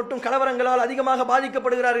இஸ்லாமியர்கள் மட்டும் கலவரங்களால் அதிகமாக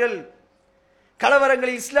பாதிக்கப்படுகிறார்கள்?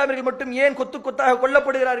 கலவரங்களில் இஸ்லாமியர்கள் மட்டும் ஏன் கொத்து கொத்தாக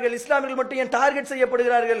கொல்லப்படுகிறார்கள்? இஸ்லாமியர்கள் மட்டும் ஏன் டார்கெட்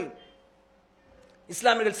செய்யப்படுகிறார்கள்?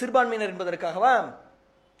 இஸ்லாமியர்கள் சிறுபான்மையினர் என்பதற்காகவா?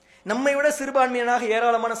 நம்மை விட சிறுபான்மையினராக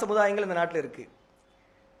ஏராளமான சமுதாயங்கள் இந்த நாட்டில் இருக்கு.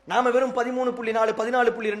 நாம வெறும் 13.4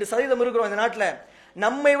 14.2% இருக்கிறோம் இந்த நாட்டில்.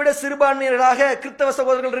 நம்மை விட சிறுபான்மையினராக கிறிஸ்தவ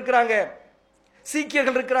சகோதரர்கள் இருக்கிறாங்க,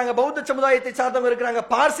 சீக்கியர்கள் இருக்கிறாங்க, பௌத்த சமுதாயத்தை சார்ந்தவங்க இருக்கிறாங்க,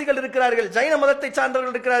 பார்சிகள் இருக்கிறார்கள், ஜைன மதத்தை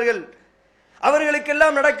சார்ந்தவர்கள் இருக்கிறார்கள்.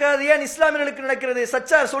 அவர்களுக்கெல்லாம் நடக்காது, ஏன் இஸ்லாமியர்களுக்கு நடக்கிறது?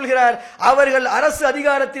 சச்சார் சொல்கிறார், அவர்கள் அரசு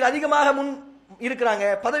அதிகாரத்தில் அதிகமாக முன் இருக்கிறாங்க,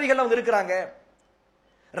 பதவிகள் அவங்க இருக்கிறாங்க.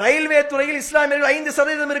 ரயில்வே துறையில் இஸ்லாமியர்கள்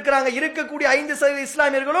 5% இருக்கிறாங்க. இருக்கக்கூடிய 5%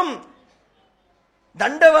 இஸ்லாமியர்களும்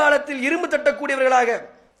தண்டவாளத்தில் இரும்பு தட்டக்கூடியவர்களாக,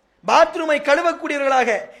 பாத்ரூமை கழுவக்கூடியவர்களாக,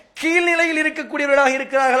 கீழ்நிலையில் இருக்கக்கூடியவர்களாக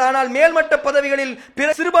இருக்கிறார்கள். ஆனால் மேல்மட்ட பதவிகளில் பிற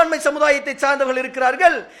சிறுபான்மை சமுதாயத்தை சார்ந்தவர்கள்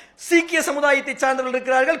இருக்கிறார்கள், சீக்கிய சமுதாயத்தை சார்ந்தவர்கள்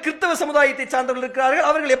இருக்கிறார்கள், கிறிஸ்தவ சமுதாயத்தை சார்ந்தவர்கள் இருக்கிறார்கள்.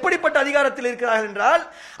 அவர்கள் எப்படிப்பட்ட அதிகாரத்தில் இருக்கிறார்கள் என்றால்,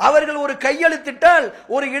 அவர்கள் ஒரு கையெழுத்திட்டால்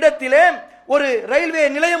ஒரு இடத்திலே ஒரு ரயில்வே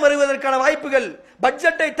நிலையம் வருவதற்கான வாய்ப்புகள்,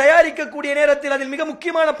 பட்ஜெட்டை தயாரிக்கக்கூடிய நேரத்தில் அதில் மிக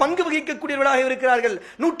முக்கியமான பங்கு வகிக்கக்கூடியவர்களாக இருக்கிறார்கள்.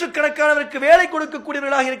 நூற்றுக்கணக்கானவருக்கு வேலை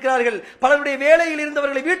கொடுக்கக்கூடியவர்களாக இருக்கிறார்கள். பலருடைய வேலையில்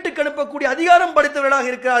இருந்தவர்களை வீட்டுக்கு அனுப்பக்கூடிய அதிகாரம் படைத்தவர்களாக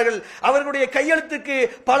இருக்கிறார்கள். அவர்களுடைய கையெழுத்துக்கு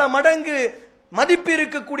பல மடங்கு மதிப்பு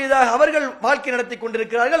இருக்கக்கூடியதாக அவர்கள் வாழ்க்கை நடத்தி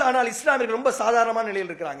கொண்டிருக்கிறார்கள். ஆனால் இஸ்லாமியர்கள் ரொம்ப சாதாரணமான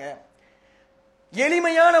நிலையில் இருக்கிறாங்க.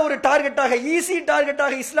 எளிமையான ஒரு டார்கெட்டாக, ஈஸி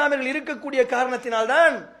டார்கெட்டாக இஸ்லாமியர்கள் இருக்கக்கூடிய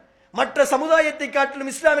காரணத்தினால்தான் மற்ற சமுதாயத்தை காட்டிலும்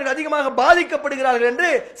இஸ்லாமியர்கள் அதிகமாக பாதிக்கப்படுகிறார்கள் என்று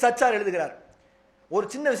சச்சார் எழுதுகிறார். ஒரு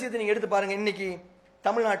சின்ன விஷயத்தை நீங்க எடுத்து பாருங்க. இன்னைக்கு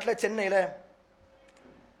தமிழ்நாட்டில் சென்னையில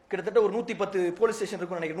கிட்டத்தட்ட ஒரு 110 போலீஸ் ஸ்டேஷன்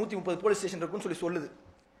இருக்கும் நினைக்கிறேன், 130 போலீஸ் ஸ்டேஷன் இருக்கும்னு சொல்லி சொல்லுது.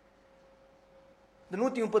 இந்த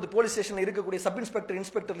 130 போலீஸ் ஸ்டேஷன்ல இருக்கக்கூடிய சப் இன்ஸ்பெக்டர்,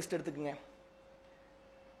 இன்ஸ்பெக்டர் லிஸ்ட் எடுத்துக்கங்க.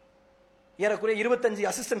 ஏறக்குறைய 25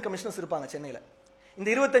 அசிஸ்டன்ட் கமிஷனர்ஸ் இருப்பாங்க சென்னையில். இந்த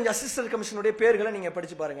 25 அசிஸ்டன்ட் கமிஷனருடைய பேர்களை நீங்க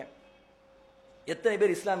படிச்சு பாருங்க. எத்தனை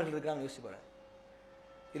பேர் இஸ்லாமியர்கள் இருக்காங்க யோசிச்சு பாருங்க.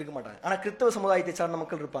 இருக்க மாட்டாங்க. ஆனா கிறிஸ்தவ சமுதாயத்தை சார்ந்த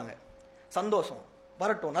மக்கள் இருப்பாங்க. சந்தோஷம்,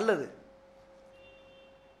 வரட்டும், நல்லது.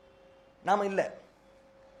 நாம இல்ல.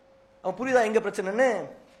 அவன் புரியுதா எங்க பிரச்சனைன்னு?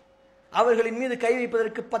 அவர்களின் மீது கை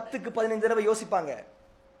வைப்பதற்கு 10க்கு 15 தடவை யோசிப்பாங்க.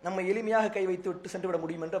 நம்ம எளிமையாக கை வைத்து விட்டு சென்று விட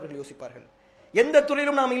முடியும் என்று அவர்கள் யோசிப்பார்கள். எந்த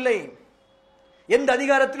துறையிலும் நாம் இல்லை, எந்த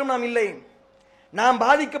அதிகாரத்திலும் நாம் இல்லை. நாம்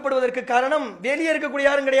பாதிக்கப்படுவதற்கு காரணம் வெளியே இருக்கக்கூடிய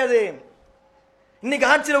யாரும் கிடையாது. இன்னைக்கு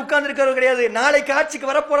ஆட்சியில் உட்கார்ந்து இருக்கிறவர் கிடையாது. நாளைக்கு ஆட்சிக்கு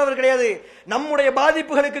வரப்போறவர் கிடையாது. நம்முடைய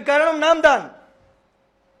பாதிப்புகளுக்கு காரணம் நாம் தான்.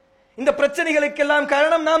 இந்த பிரச்சனைகளுக்கெல்லாம்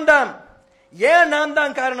காரணம் நாம் தான். ஏன் நாம்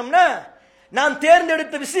தான் காரணம்னா, நாம்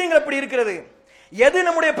தேர்ந்தெடுத்த விஷயங்கள் அப்படி இருக்கிறது. எது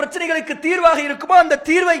நம்முடைய பிரச்சனைகளுக்கு தீர்வாக இருக்குமோ அந்த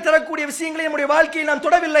தீர்வை தரக்கூடிய விஷயங்களை நம்முடைய வாழ்க்கையில் நாம்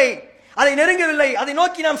தொடவில்லை, அதை நெருங்கவில்லை, அதை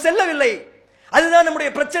நோக்கி நாம் செல்லவில்லை. அதுதான் நம்முடைய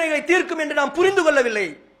பிரச்சனைகளை தீர்க்கும் என்று நாம் புரிந்து கொள்ளவில்லை.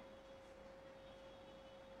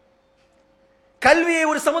 கல்வியை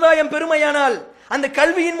ஒரு சமுதாயம் பெருமையானால், அந்த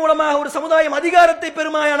கல்வியின் மூலமாக ஒரு சமுதாயம் அதிகாரத்தை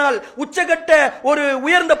பெருமையானால், உச்சகட்ட ஒரு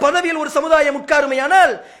உயர்ந்த பதவியில் ஒரு சமுதாயம்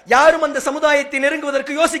உட்காருமையானால், யாரும் அந்த சமுதாயத்தை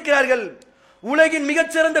நெருங்குவதற்கு யோசிக்கிறார்கள். உலகின்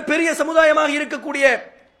மிகச்சிறந்த பெரிய சமுதாயமாக இருக்கக்கூடிய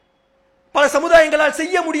பல சமுதாயங்களால்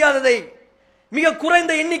செய்ய முடியாததை மிக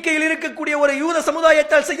குறைந்த எண்ணிக்கையில் இருக்கக்கூடிய ஒரு யூத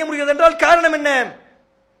சமுதாயத்தால் செய்ய முடியாது என்றால் காரணம் என்ன?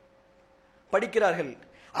 படிக்கிறார்கள்,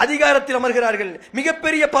 அதிகாரத்தில் அமர்கிறார்கள்,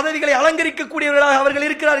 மிகப்பெரிய பதவிகளை அலங்கரிக்கக்கூடியவர்களாக அவர்கள்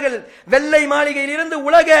இருக்கிறார்கள். வெள்ளை மாளிகையில் இருந்து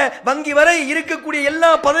உலக வங்கி வரை இருக்கக்கூடிய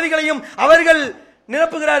எல்லா பதவிகளையும் அவர்கள்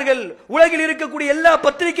நிரப்புகிறார்கள். உலகில் இருக்கக்கூடிய எல்லா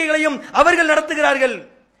பத்திரிகைகளையும் அவர்கள் நடத்துகிறார்கள்.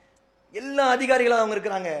 எல்லா அதிகாரிகளாக அவங்க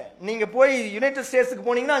இருக்கிறாங்க. நீங்க போய் யுனைடெட் ஸ்டேட்ஸுக்கு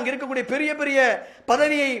போனீங்கன்னா அங்க இருக்கக்கூடிய பெரிய பெரிய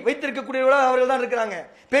பதவியை வைத்திருக்கக்கூடியவர்களாக அவர்கள் தான் இருக்கிறாங்க.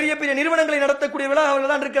 பெரிய பெரிய நிறுவனங்களை நடத்தக்கூடியவர்களாக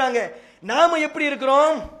அவர்கள் தான் இருக்கிறாங்க. நாம எப்படி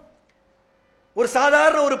இருக்கிறோம்? ஒரு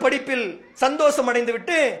சாதாரண ஒரு படிப்பில் சந்தோஷம் அடைந்து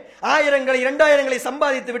விட்டு 1000ங்களை 2000ங்களை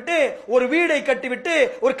சம்பாதித்து விட்டு ஒரு வீடை கட்டிவிட்டு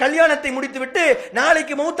ஒரு கல்யாணத்தை முடித்து விட்டு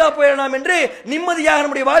நாளைக்கு மௌத்தா போயிடலாம் என்று நிம்மதியாக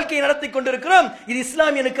நம்முடைய வாழ்க்கையை நடத்தி கொண்டிருக்கிறோம். இது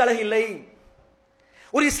இஸ்லாமியனுக்கு அழகு இல்லை.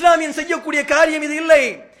 ஒரு இஸ்லாமியன் செய்யக்கூடிய காரியம் இது இல்லை.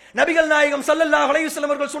 நபிகள் நாயகம் ஸல்லல்லாஹு அலைஹி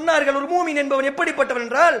வஸல்லம் அவர்கள் சொன்னார்கள், ஒரு மூமின் என்பவன் எப்படிப்பட்டவன்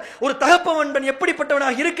என்றால், ஒரு தகப்பன் என்பவன்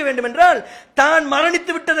எப்படிப்பட்டவனாக இருக்க வேண்டும் என்றால், தான்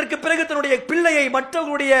மரணித்து விட்டதற்கு பிறகு தன்னுடைய பிள்ளையை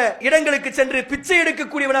மற்றவர்களுடைய இடங்களுக்கு சென்று பிச்சை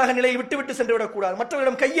எடுக்கக்கூடியவனாக நிலையில் விட்டுவிட்டு சென்று விடக்கூடாது.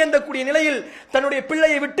 மற்றவர்களிடம் கையேந்தக்கூடிய நிலையில் தன்னுடைய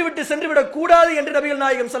பிள்ளையை விட்டுவிட்டு சென்று விடக்கூடாது என்று நபிகள்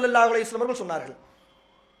நாயகம் ஸல்லல்லாஹு அலைஹி வஸல்லம் அவர்கள் சொன்னார்கள்.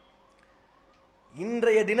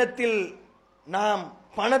 இன்றைய தினத்தில் நாம்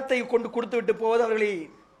பணத்தை கொண்டு கொடுத்து விட்டு போவது அவர்களை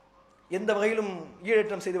எந்த வகையிலும்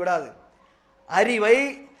ஈடேற்றம் செய்து விடாது. அறிவை,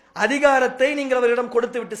 அதிகாரத்தை நீங்கள் அவர்களிடம்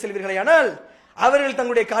கொடுத்து விட்டு செல்வீர்களே ஆனால் அவர்கள்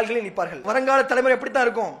தங்களுடைய கால்களில் நிற்பார்கள். வருங்கால தலைமுறை எப்படித்தான்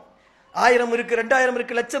இருக்கும்? 1000 இருக்கு, 2000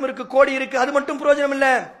 இருக்கு, லட்சம் இருக்கு, கோடி இருக்கு, அது மட்டும் பிரயோஜனம் இல்ல.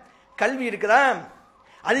 கல்வி இருக்குதா,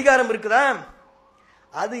 அதிகாரம் இருக்குதா,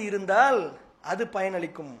 அது இருந்தால் அது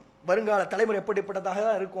பயனளிக்கும். வருங்கால தலைமுறை எப்படிப்பட்டதாக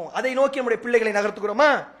தான் இருக்கும். அதை நோக்கி நம்முடைய பிள்ளைகளை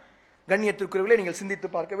நகர்த்துகிறோமா? கண்ணியத்திற்குரியவர்களை நீங்கள் சிந்தித்து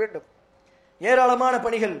பார்க்க வேண்டும். ஏராளமான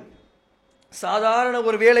பணிகள், சாதாரண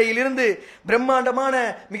ஒரு வேலையில் இருந்து பிரம்மாண்டமான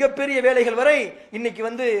மிகப்பெரிய வேலைகள் வரை இன்னைக்கு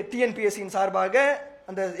டிஎன்பிஎஸ்சியின் சார்பாக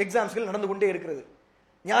அந்த எக்ஸாம்ஸ்கள் நடந்து கொண்டே இருக்கிறது.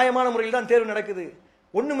 நியாயமான முறையில் தான் தேர்வு நடக்குது.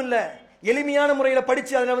 ஒண்ணுமில்ல, எளிமையான முறையில்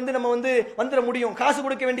படிச்சு அதுல நம்ம வந்துட முடியும். காசு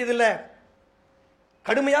கொடுக்க வேண்டியதில்லை,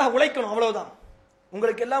 கடுமையாக உழைக்கணும், அவ்வளவுதான்.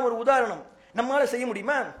 உங்களுக்கு எல்லாம் ஒரு உதாரணம், நம்மளால செய்ய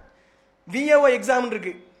முடியுமா? விஏஓ எக்ஸாம்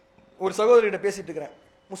இருக்கு. ஒரு சகோதரிகிட்ட பேசிட்டு இருக்கிறேன்,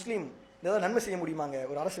 முஸ்லீம், ஏதாவது நன்மை செய்ய முடியுமாங்க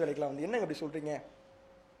ஒரு அரசு வேலைக்கெல்லாம்? என்னங்க அப்படி சொல்றீங்க?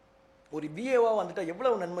 ஒரு விஏஓ வந்துட்டா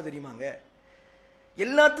எவ்வளவு நன்மை தெரியுமாங்க?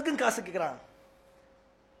 எல்லாத்துக்கும் காசு கேட்கிறான்.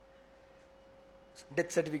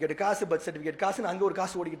 டெத் சர்டிபிகேட் காசு, பர்த் சர்டிபிகேட் காசு, அங்க ஒரு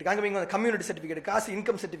காசு ஓடிக்கிட்டு இருக்காங்க. கம்யூனிட்டி சர்டிபிகேட் காசு,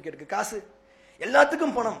 இன்கம் சர்டிபிகேட்டுக்கு காசு,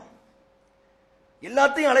 எல்லாத்துக்கும் பணம்,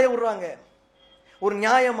 எல்லாத்தையும் அலைய விடுறாங்க. ஒரு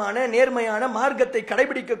நியாயமான நேர்மையான மார்க்கத்தை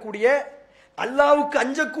கடைபிடிக்கக்கூடிய அல்லாஹ்வுக்கு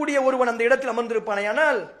அஞ்சக்கூடிய ஒருவன் அந்த இடத்தில் அமர்ந்திருப்பானே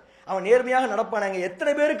ஆனால் அவன் நேர்மையாக நடப்பானாங்க.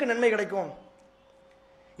 எத்தனை பேருக்கு நன்மை கிடைக்கும்?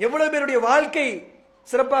 எவ்வளவு பேருடைய வாழ்க்கை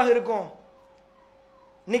சிறப்பாக இருக்கும்?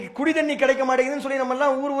 இன்னைக்கு குடி தண்ணி கிடைக்க மாட்டேங்குதுன்னு சொல்லி நம்ம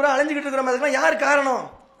எல்லாம் ஊர் ஊரா அலைஞ்சுக்கிட்டு இருக்கிறோம். அதுக்கெல்லாம் யார் காரணம்?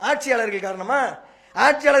 ஆட்சியாளர்கள் காரணமா?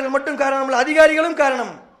 ஆட்சியாளர்கள் மட்டும் காரணம் இல்ல, அதிகாரிகளும்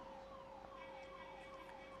காரணம்,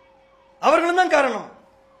 அவர்களும் தான் காரணம்.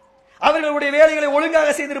 அவர்களுடைய வேலைகளை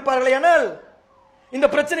ஒழுங்காக செய்திருப்பார்களே ஆனால், இந்த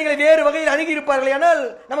பிரச்சனைகளை வேறு வகையில் அணுகி இருப்பார்களே ஆனால்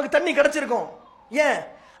நமக்கு தண்ணி கிடைச்சிருக்கும். ஏன்?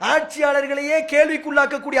 ஆட்சியாளர்களையே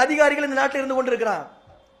கேள்விக்குள்ளாக்கக்கூடிய அதிகாரிகள் இந்த நாட்டில் இருந்து கொண்டிருக்கிறான்.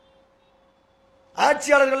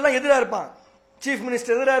 ஆட்சியாளர்கள் எதிராக இருப்பான். சீஃப்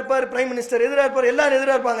மினிஸ்டர் எதிராக இருப்பார், பிரைம் மினிஸ்டர் எதிராக இருப்பார், எல்லாரும்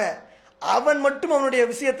எதிராக இருப்பாங்க. அவன் மட்டும் அவனுடைய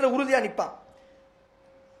விஷயத்தில் உறுதியா நிற்பான்.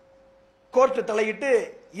 கோர்ட்டு தலையிட்டு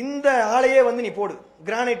இந்த ஆளையே நீ போடு,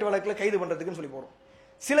 கிரானைட் வழக்குல கைது பண்றதுக்குன்னு சொல்லி போடும்.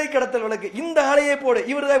 சிலை கடத்தல் வழக்கு இந்த ஆளையே போடு,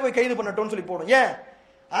 இவர்தான் போய் கைது பண்ணட்டும் சொல்லி போடும். ஏன்?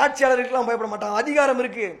 ஆட்சியாளர்களுக்கெல்லாம் பயப்பட மாட்டான், அதிகாரம்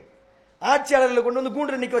இருக்கு. ஆட்சியாளர்களை கொண்டு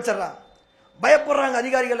கூண்டு நிக்க வச்சிடறான். பயப்படுறாங்க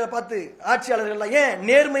அதிகாரிகளை பார்த்து, ஆட்சியாளர்கள். ஏன்?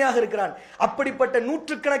 நேர்மையாக இருக்கிறான். அப்படிப்பட்ட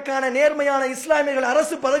நூற்றுக்கணக்கான நேர்மையான இஸ்லாமியர்கள்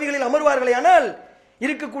அரசு பதவிகளில் அமர்வார்களே ஆனால்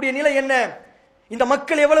இருக்கக்கூடிய நிலை என்ன? இந்த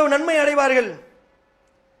மக்கள் எவ்வளவு நன்மை அடைவார்கள்,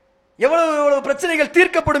 எவ்வளவு எவ்வளவு பிரச்சனைகள்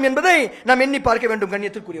தீர்க்கப்படும் என்பதை நாம் எண்ணி பார்க்க வேண்டும்.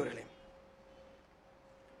 கண்ணியத்திற்குரியவர்களே,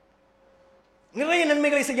 நிறைய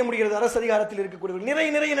நன்மைகளை செய்ய முடிகிறது. அரசு அதிகாரத்தில் இருக்கக்கூடியவர்கள்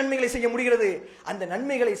நிறைய நன்மைகளை செய்ய முடிகிறது. அந்த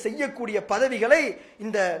நன்மைகளை செய்யக்கூடிய பதவிகளை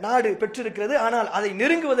இந்த நாடு பெற்றிருக்கிறது. ஆனால் அதை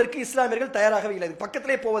நெருங்குவதற்கு இஸ்லாமியர்கள் தயாராகவே இல்லை.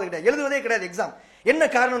 பக்கத்திலே போவது கிடையாது, எழுதுவதே கிடையாது எக்ஸாம். என்ன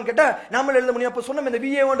காரணம்னு கேட்டா, நாம எழுத முடியும். அப்ப சொன்ன இந்த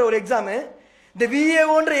VAOன்ற ஒரு எக்ஸாம், இந்த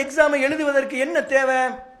VAOன்ற எக்ஸாமை எழுதுவதற்கு என்ன தேவை?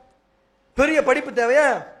 பெரிய படிப்பு தேவையா?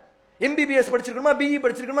 MBBS படிச்சிருக்கணுமா, BE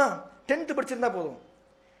படிச்சிருக்கணுமா? 10th படிச்சிருந்தா போதும்.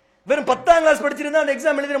 வெறும் 10ஆம் கிளாஸ் படிச்சிருந்தா அந்த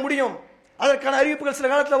எக்ஸாம் எழுத முடியும். அதற்கான அறிவிப்புகள் சில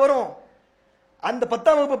காலத்தில் வரும். அந்த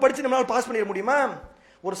 10ஆம் வகுப்பு படிச்சு நம்மளால பாஸ் பண்ணிட முடியுமா?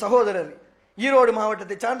 ஒரு சகோதரர், ஈரோடு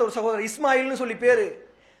மாவட்டத்தை சார்ந்த ஒரு சகோதரர், இஸ்மாயில்னு சொல்லி பேரு,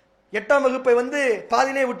 8ஆம் வகுப்பை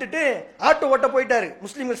பாதியிலே விட்டுட்டு ஆட்டோ ஓட்ட போயிட்டாரு.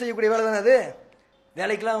 முஸ்லீம்கள் செய்யக்கூடிய வேலை தானே அது.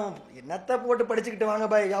 வேலைக்கெல்லாம் என்னத்தை போட்டு படிச்சுக்கிட்டு வாங்க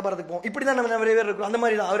பாய் வியாபாரத்துக்கு போவோம், இப்படிதான் நம்ம நிறைய பேர் இருக்கிறோம். அந்த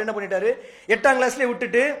மாதிரி தான் அவர் என்ன பண்ணிட்டாரு, 8ஆம் கிளாஸ்லேயே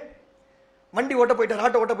விட்டுட்டு வண்டி ஓட்ட போயிட்டார்,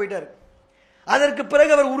 ஆட்டோ ஓட்ட போயிட்டார். அதற்கு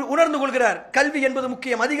பிறகு அவர் உணர்ந்து கொள்கிறார், கல்வி என்பது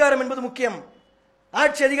முக்கியம், அதிகாரம் என்பது முக்கியம்,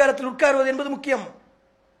 ஆட்சி அதிகாரத்தில் உட்காருவது என்பது முக்கியம்.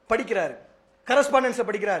 படிக்கிறார், கரஸ்பாண்டன்ஸ்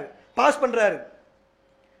படிக்கிறார், பாஸ் பண்றாரு.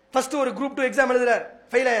 ஃபர்ஸ்ட் ஒரு குரூப் 2 எக்ஸாம் எழுதுறார்,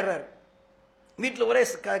 ஃபெயில் ஆயிடுறாரு. வீட்டில் ஒரே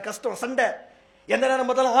கஷ்டம், சண்டை. எந்த நேரம்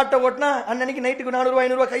பார்த்தாலும் ஆட்டோ ஓட்டினா அன்னைக்கு நைட்டுக்கு 400 ரூபாய்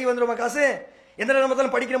 500 ரூபாய் கை வந்துருமா காசு. எந்த நேரம்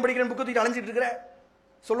பார்த்தாலும் படிக்கிறேன் புக்கு தூக்கிட்டு அலைஞ்சிட்டு இருக்கிற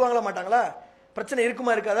சொல்லுவாங்களா மாட்டாங்களா? பிரச்சனை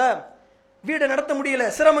இருக்குமா இருக்காதா? வீடை நடத்த முடியல,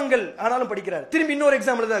 சிரமங்கள், ஆனாலும் படிக்கிறார். திரும்பி இன்னொரு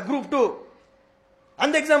எக்ஸாம் எழுத, குரூப் 2,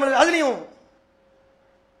 அந்த எக்ஸாம் எழுத, அதுலயும்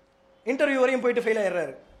இன்டர்வியூ வரையும் போயிட்டு ஃபெயில்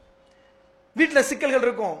ஆயிடுறாரு. வீட்டில் சிக்கல்கள்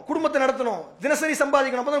இருக்கும், குடும்பத்தை நடத்தணும், தினசரி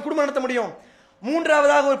சம்பாதிக்கணும், அப்பதான் குடும்பம் நடத்த முடியும்.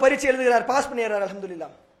 3ஆவதாக ஒரு பரீட்சை எழுதுகிறார், பாஸ் பண்ணிடுறார்,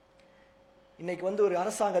 அல்ஹம்துலில்லாஹ். இன்னைக்கு ஒரு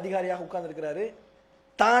அரசாங்க அதிகாரியாக உட்கார்ந்து இருக்கிறாரு.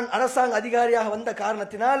 தான் அரசாங்க அதிகாரியாக வந்த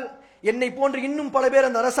காரணத்தினால் என்னை போன்று இன்னும் பல பேர்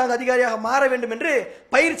அந்த அரசாங்க அதிகாரியாக மாற வேண்டும் என்று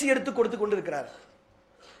பயிற்சி எடுத்து கொடுத்து கொண்டிருக்கிறார்.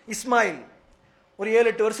 இஸ்மாயில் ஒரு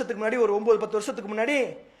 7-8 வருஷத்துக்கு முன்னாடி, ஒரு 9-10 வருஷத்துக்கு முன்னாடி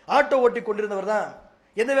ஆட்டோ ஓட்டி கொண்டிருந்தவர் தான்.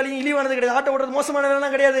 எந்த வேலையும் இழிவானது கிடையாது, ஆட்டோ ஓட்டுறது மோசமான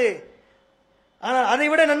வேலைலாம் கிடையாது. ஆனால் அதை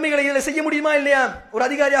விட நன்மைகளை இதில் செய்ய முடியுமா இல்லையா? ஒரு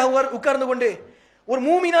அதிகாரியாக உட்கார்ந்து கொண்டு ஒரு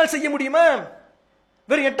மூமினால் செய்ய முடியுமா?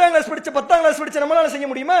 வெறும் 8ஆம் கிளாஸ் படிச்ச 10ஆம் கிளாஸ் படிச்ச நம்மளால செய்ய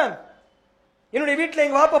முடியுமா? என்னுடைய வீட்டில்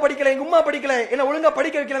எங்க வாப்பா படிக்கல, எங்க உமா படிக்கல, என்ன ஒழுங்கா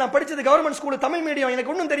படிக்க வைக்கல. நான் படிச்சது கவர்மெண்ட் ஸ்கூல், தமிழ் மீடியம்,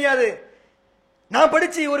 எனக்கு ஒன்றும் தெரியாது. நான்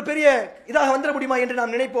படிச்சு ஒரு பெரிய இதாக வந்துட முடியுமா என்று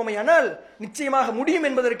நாம் நினைப்போமே, ஆனால் நிச்சயமாக முடியும்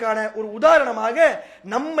என்பதற்கான ஒரு உதாரணமாக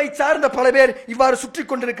நம்மை சார்ந்த பல பேர் இவ்வாறு சுற்றி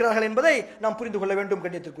கொண்டிருக்கிறார்கள் என்பதை நாம் புரிந்து கொள்ள வேண்டும்.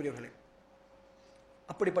 கண்ணியத்திற்குரியவர்களே,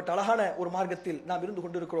 அப்படிப்பட்ட அழகான ஒரு மார்க்கத்தில் நாம் இருந்து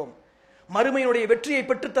கொண்டிருக்கிறோம். மறுமையினுடைய வெற்றியை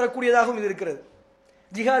பெற்றுத்தரக்கூடியதாகவும் இது இருக்கிறது.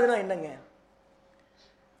 ஜிஹாதுனா என்னங்க?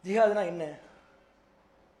 ஜிஹாதுனா என்ன?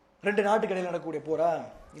 2 நாட்டுக்கு இடையில் நடக்கக்கூடிய போரா?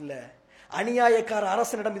 இல்ல. அநியாயக்கார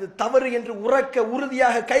அரசனிடம் இது தவறு என்று உறக்க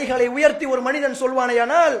உறுதியாக கைகளை உயர்த்தி ஒரு மனிதன்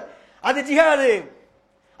சொல்வானேயானால் அது ஜிஹாது,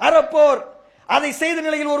 அறப்போர். அதை செய்த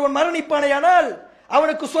நிலையில் ஒருவன் மரணிப்பானேயானால்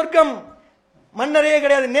அவனுக்கு சொர்க்கம், மன்னரே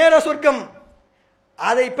கிடையாது, நேர சொர்க்கம்.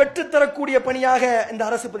 அதை பெற்றுத்தரக்கூடிய பணியாக இந்த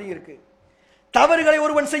அரசு பதவி இருக்கு. தவறுகளை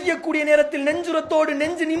ஒருவன் செய்யக்கூடிய நேரத்தில் நெஞ்சுரத்தோடு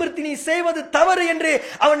நெஞ்சு நிமிர்த்தி நீ செய்வது தவறு என்று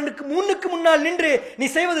அவனுக்கு முன்னுக்கு முன்னால் நின்று நீ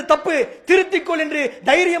செய்வது தப்பு, திருத்திக்கொள் என்று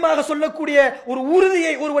தைரியமாக சொல்லக்கூடிய ஒரு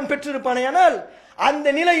உறுதியை ஒருவன் பெற்றிருப்பானேயானால் அந்த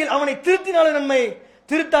நிலையில் அவனை திருத்தினாலும் நன்மை,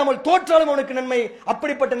 திருத்தாமல் தோற்றாலும் அவனுக்கு நன்மை.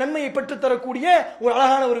 அப்படிப்பட்ட நன்மையை பெற்றுத்தரக்கூடிய ஒரு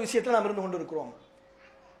அழகான ஒரு விஷயத்தில் நாம் இருந்து கொண்டிருக்கிறோம்.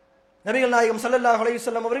 நபிகள் நாயகம் ஸல்லல்லாஹு அலைஹி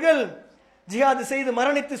வஸல்லம் அவர்கள் ஜிஹாது செய்து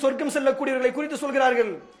மரணித்து சொர்க்கம் செல்லக்கூடியவர்களை குறித்து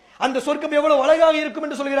சொல்கிறார்கள். அந்த சொர்க்கம் எவ்வளவு அழகாக இருக்கும்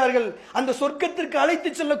என்று சொல்கிறார்கள். அந்த சொர்க்கத்திற்கு அழைத்து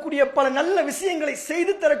செல்லக்கூடிய பல நல்ல விஷயங்களை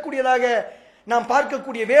செய்து தரக்கூடியதாக நாம்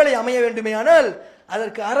பார்க்கக்கூடிய வேலை அமைய வேண்டுமே, ஆனால்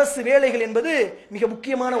அதற்கு அரசு வேலைகள் என்பது மிக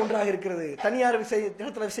முக்கியமான ஒன்றாக இருக்கிறது. தனியார்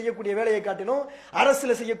இடத்தில் செய்யக்கூடிய வேலையை காட்டிலும்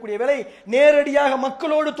அரசுல செய்யக்கூடிய வேலை நேரடியாக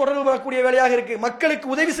மக்களோடு தொடர்பு வரக்கூடிய வேலையாக இருக்கு, மக்களுக்கு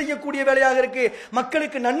உதவி செய்யக்கூடிய வேலையாக இருக்கு,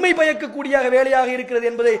 மக்களுக்கு நன்மை பயக்கக்கூடிய வேலையாக இருக்கிறது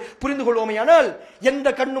என்பதை புரிந்து கொள்வோமே. ஆனால்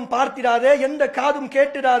எந்த கண்ணும் பார்த்திடாத, எந்த காதும்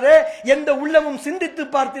கேட்டிடாத, எந்த உள்ளமும் சிந்தித்து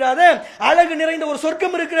பார்த்திடாத அழகு நிறைந்த ஒரு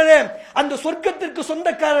சொர்க்கம் இருக்கிறது. அந்த சொர்க்கத்திற்கு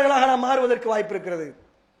சொந்தக்காரர்களாக நாம் மாறுவதற்கு வாய்ப்பு இருக்கிறது.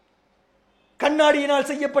 கண்ணாடியினால்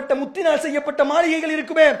செய்யப்பட்ட, முத்தினால் செய்யப்பட்ட மாளிகைகள்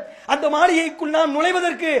இருக்குமே, அந்த மாளிகைக்குள் நாம்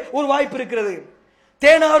நுழைவதற்கு ஒரு வாய்ப்பு இருக்கிறது.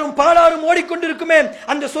 தேனாரும் பாலாரும் ஓடிக்கொண்டிருக்குமே,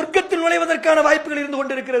 அந்த சொர்க்கத்தில் நுழைவதற்கான வாய்ப்புகள் இருந்து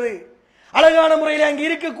கொண்டிருக்கிறது. அழகான முறையில் அங்கே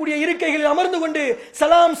இருக்கக்கூடிய இருக்கைகளில் அமர்ந்து கொண்டு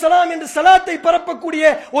சலாம் சலாம் என்று சலாத்தை பரப்பக்கூடிய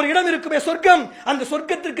ஒரு இடம் இருக்குமே சொர்க்கம், அந்த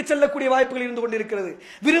சொர்க்கத்திற்கு செல்லக்கூடிய வாய்ப்புகள் இருந்து கொண்டிருக்கிறது.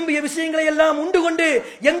 விரும்பிய விஷயங்களை எல்லாம் உண்டு கொண்டு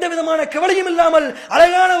எந்த விதமான கவலையும் இல்லாமல்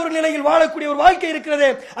அழகான ஒரு நிலையில் வாழக்கூடிய ஒரு வாழ்க்கை இருக்கிறது.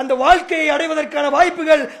 அந்த வாழ்க்கையை அடைவதற்கான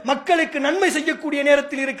வாய்ப்புகள் மக்களுக்கு நன்மை செய்யக்கூடிய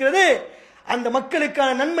நேரத்தில் இருக்கிறது. அந்த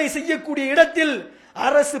மக்களுக்கான நன்மை செய்யக்கூடிய இடத்தில்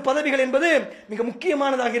அரசு பதவிகள் என்பது மிக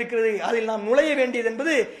முக்கியமானதாக இருக்கிறது. அதில் நாம் நுழைய வேண்டியது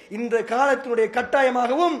என்பது இந்த காலத்தினுடைய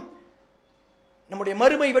கட்டாயமாகவும் நம்முடைய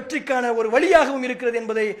மறுமை வெற்றிக்கான ஒரு வழியாகவும் இருக்கிறது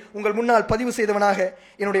என்பதை உங்கள் முன்னால் பதிவு செய்தவனாக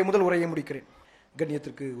என்னுடைய முதல் உரையை முடிக்கிறேன்.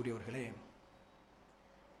 கண்ணியத்திற்கு உரியவர்களே,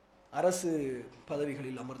 அரசு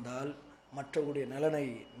பதவிகளில் அமர்ந்தால் மற்றவருடைய நலனை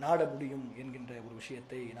நாட முடியும் என்கின்ற ஒரு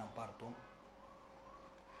விஷயத்தை நாம் பார்த்தோம்.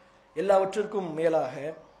 எல்லாவற்றிற்கும் மேலாக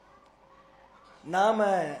நாம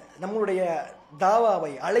நம்முடைய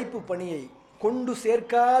தாவாவை, அழைப்பு பணியை கொண்டு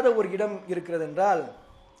சேர்க்காத ஒரு இடம் இருக்கிறது என்றால்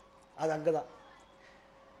அது அங்கதான்.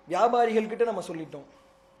 வியாபாரிகள் கிட்ட நம்ம சொல்லிட்டோம்,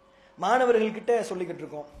 மாணவர்கள் கிட்ட சொல்லிக்கிட்டு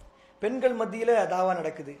இருக்கோம், பெண்கள் மத்தியில தாவா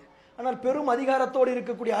நடக்குது. ஆனால் பெரும் அதிகாரத்தோடு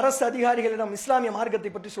இருக்கக்கூடிய அரசு அதிகாரிகளிடம் இஸ்லாமிய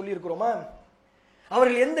மார்க்கத்தை பற்றி சொல்லி இருக்கிறோமா?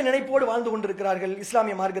 அவர்கள் எந்த நினைப்போடு வாழ்ந்து கொண்டிருக்கிறார்கள்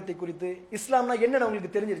இஸ்லாமிய மார்க்கத்தை குறித்து? இஸ்லாம்னா என்னன்னு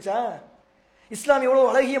அவங்களுக்கு தெரிஞ்சிருச்சா? இஸ்லாம்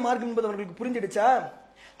எவ்வளவு அழகிய மார்க்கம் என்பது அவர்களுக்கு புரிஞ்சிடுச்சா?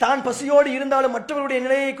 தான் பசியோடு இருந்தாலும் மற்றவருடைய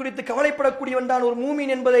நிலையை குறித்து கவலைப்படக்கூடியவன் தான் ஒரு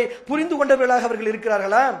மூமின் என்பதை புரிந்து கொண்டவர்களாக அவர்கள்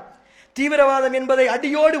இருக்கிறார்களா? தீவிரவாதம் என்பதை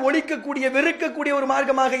அடியோடு ஒழிக்கக்கூடிய, வெறுக்கக்கூடிய ஒரு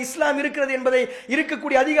மார்க்கமாக இஸ்லாம் இருக்கிறது என்பதை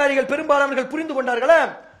இருக்கக்கூடிய அதிகாரிகள் பெரும்பாலானவர்கள் புரிந்து கொண்டார்களா?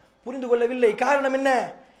 புரிந்து கொள்ளவில்லை. காரணம் என்ன?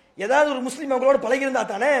 ஏதாவது ஒரு முஸ்லீம் அவர்களோடு பழகியிருந்தா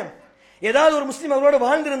தானே, ஏதாவது ஒரு முஸ்லீம் அவர்களோடு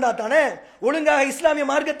வாழ்ந்திருந்தா தானே, ஒழுங்காக இஸ்லாமிய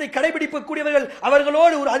மார்க்கத்தை கடைபிடிக்கக்கூடியவர்கள்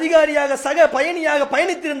அவர்களோடு ஒரு அதிகாரியாக, சக பயணியாக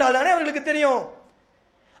பயணித்திருந்தால் தானே அவர்களுக்கு தெரியும்.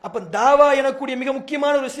 அப்ப தாவா எனக்கூடிய மிக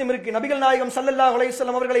முக்கியமான ஒரு விஷயம் இருக்கு. நபிகள் நாயகம் ஸல்லல்லாஹு அலைஹி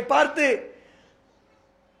வஸல்லம் அவர்களை பார்த்து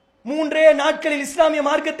 3 நாட்களில் இஸ்லாமிய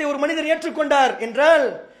மார்க்கத்தை ஒரு மனிதர் ஏற்றுக்கொண்டார் என்றால்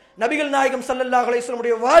நபிகள் நாயகம் ஸல்லல்லாஹு அலைஹி வஸல்லம்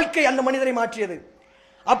உடைய வாழ்க்கை அந்த மனிதரை மாற்றியது.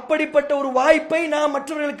 அப்படிப்பட்ட ஒரு வாய்ப்பை நாம்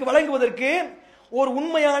மற்றவர்களுக்கு வழங்குவதற்கு ஒரு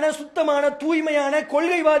உண்மையான, சுத்தமான, தூய்மையான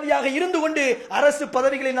கொள்கைவாதியாக இருந்து கொண்டு அரசு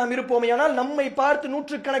பதவிகளில் நாம் இருப்போமேயானால் நம்மை பார்த்து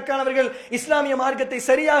நூற்றுக்கணக்கானவர்கள் இஸ்லாமிய மார்க்கத்தை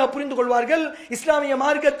சரியாக புரிந்து கொள்வார்கள். இஸ்லாமிய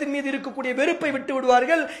மார்க்கத்தின் மீது இருக்கக்கூடிய வெறுப்பை விட்டு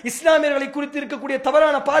விடுவார்கள். இஸ்லாமியர்களை குறித்து இருக்கக்கூடிய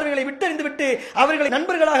தவறான பார்வைகளை விட்டறிந்து விட்டு அவர்களை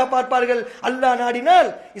நண்பர்களாக பார்ப்பார்கள். அல்லாஹ் நாடினால்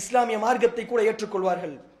இஸ்லாமிய மார்க்கத்தை கூட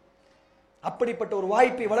ஏற்றுக்கொள்வார்கள். அப்படிப்பட்ட ஒரு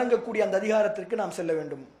வாய்ப்பை வழங்கக்கூடிய அந்த அதிகாரத்திற்கு நாம் செல்ல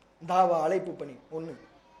வேண்டும். தாவா, அழைப்பு பணி ஒன்று.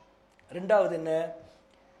 ரெண்டாவது என்ன?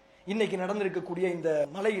 இன்னைக்கு நடந்திருக்கக்கூடிய இந்த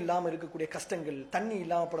மழை இல்லாமல் இருக்கக்கூடிய கஷ்டங்கள், தண்ணி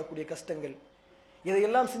இல்லாமல் படக்கூடிய கஷ்டங்கள்,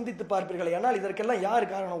 இதையெல்லாம் சிந்தித்து பார்ப்பீர்கள். ஆனால் இதற்கெல்லாம் யார்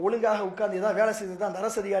காரணம்? ஒழுங்காக உட்கார்ந்து ஏதாவது வேலை செய்திருந்தா, அந்த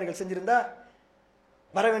அரசு அதிகாரிகள் செஞ்சிருந்தா,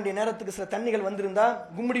 வர வேண்டிய நேரத்துக்கு சில தண்ணிகள் வந்திருந்தா,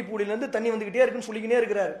 கும்மிடி பூண்டிலிருந்து தண்ணி வந்துகிட்டே இருக்குன்னு சொல்லிக்கிட்டே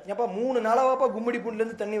இருக்கிறார். ஏப்பா 3 நாளாவாப்பா கும்மிடி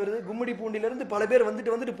பூண்டிலிருந்து தண்ணி வருது, கும்மிடி பூண்டிலிருந்து பல பேர்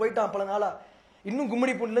வந்துட்டு போயிட்டான் பல நாளா, இன்னும்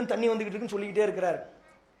கும்மிடி பூண்டிலிருந்து தண்ணி வந்துகிட்டு இருக்குன்னு சொல்லிக்கிட்டே இருக்கிறார்.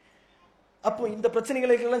 அப்போ இந்த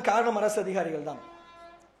பிரச்சனைகளுக்கெல்லாம் காரணம் அரசு அதிகாரிகள் தான்.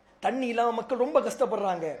 தண்ணி இல்லாம மக்கள் ரொம்ப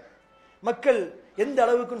கஷ்டப்படுறாங்க. மக்கள் எந்த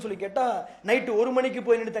அளவுக்குன்னு சொல்லி கேட்டா, நைட்டு 1 மணிக்கு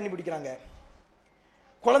போய் நின்று தண்ணி பிடிக்கிறாங்க.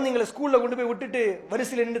 குழந்தைங்களை ஸ்கூல்ல கொண்டு போய் விட்டுட்டு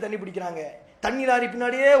வரிசையில் நின்று தண்ணி பிடிக்கிறாங்க. தண்ணி லாரி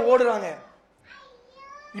பின்னாடியே ஓடுறாங்க.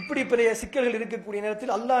 இப்படி பெரிய சிக்கல்கள் இருக்கக்கூடிய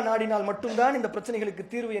நேரத்தில் அல்லாஹ் நாடினால் மட்டும்தான் இந்த பிரச்சனைகளுக்கு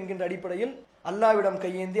தீர்வு என்கின்ற அடிப்படையில் அல்லாஹ்விடம்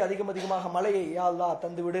கையேந்தி அதிகமாக மழையை யா அல்லாஹ்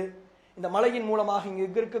தந்துவிடு, இந்த மழையின் மூலமாக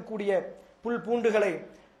இங்கு இருக்கக்கூடிய புல் பூண்டுகளை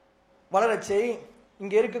வளரச் செய்,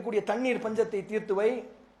 இங்கே இருக்கக்கூடிய தண்ணீர் பஞ்சத்தை தீர்த்து வை,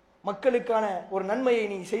 மக்களுக்கான ஒரு நன்மையை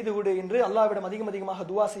நீ செய்துவிடு என்று அல்லாஹ்விடம் அதிகமாக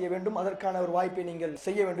துவா செய்ய வேண்டும். அதற்கான ஒரு வாய்ப்பை நீங்கள்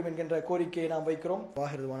செய்ய வேண்டும் என்கின்ற கோரிக்கையை நாம் வைக்கிறோம்.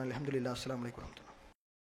 வாஹிர் துவானா அல்ஹம்துலில்லாஹ். அஸ்ஸலாமு அலைக்கும் வரஹ்மத்துல்லாஹ்.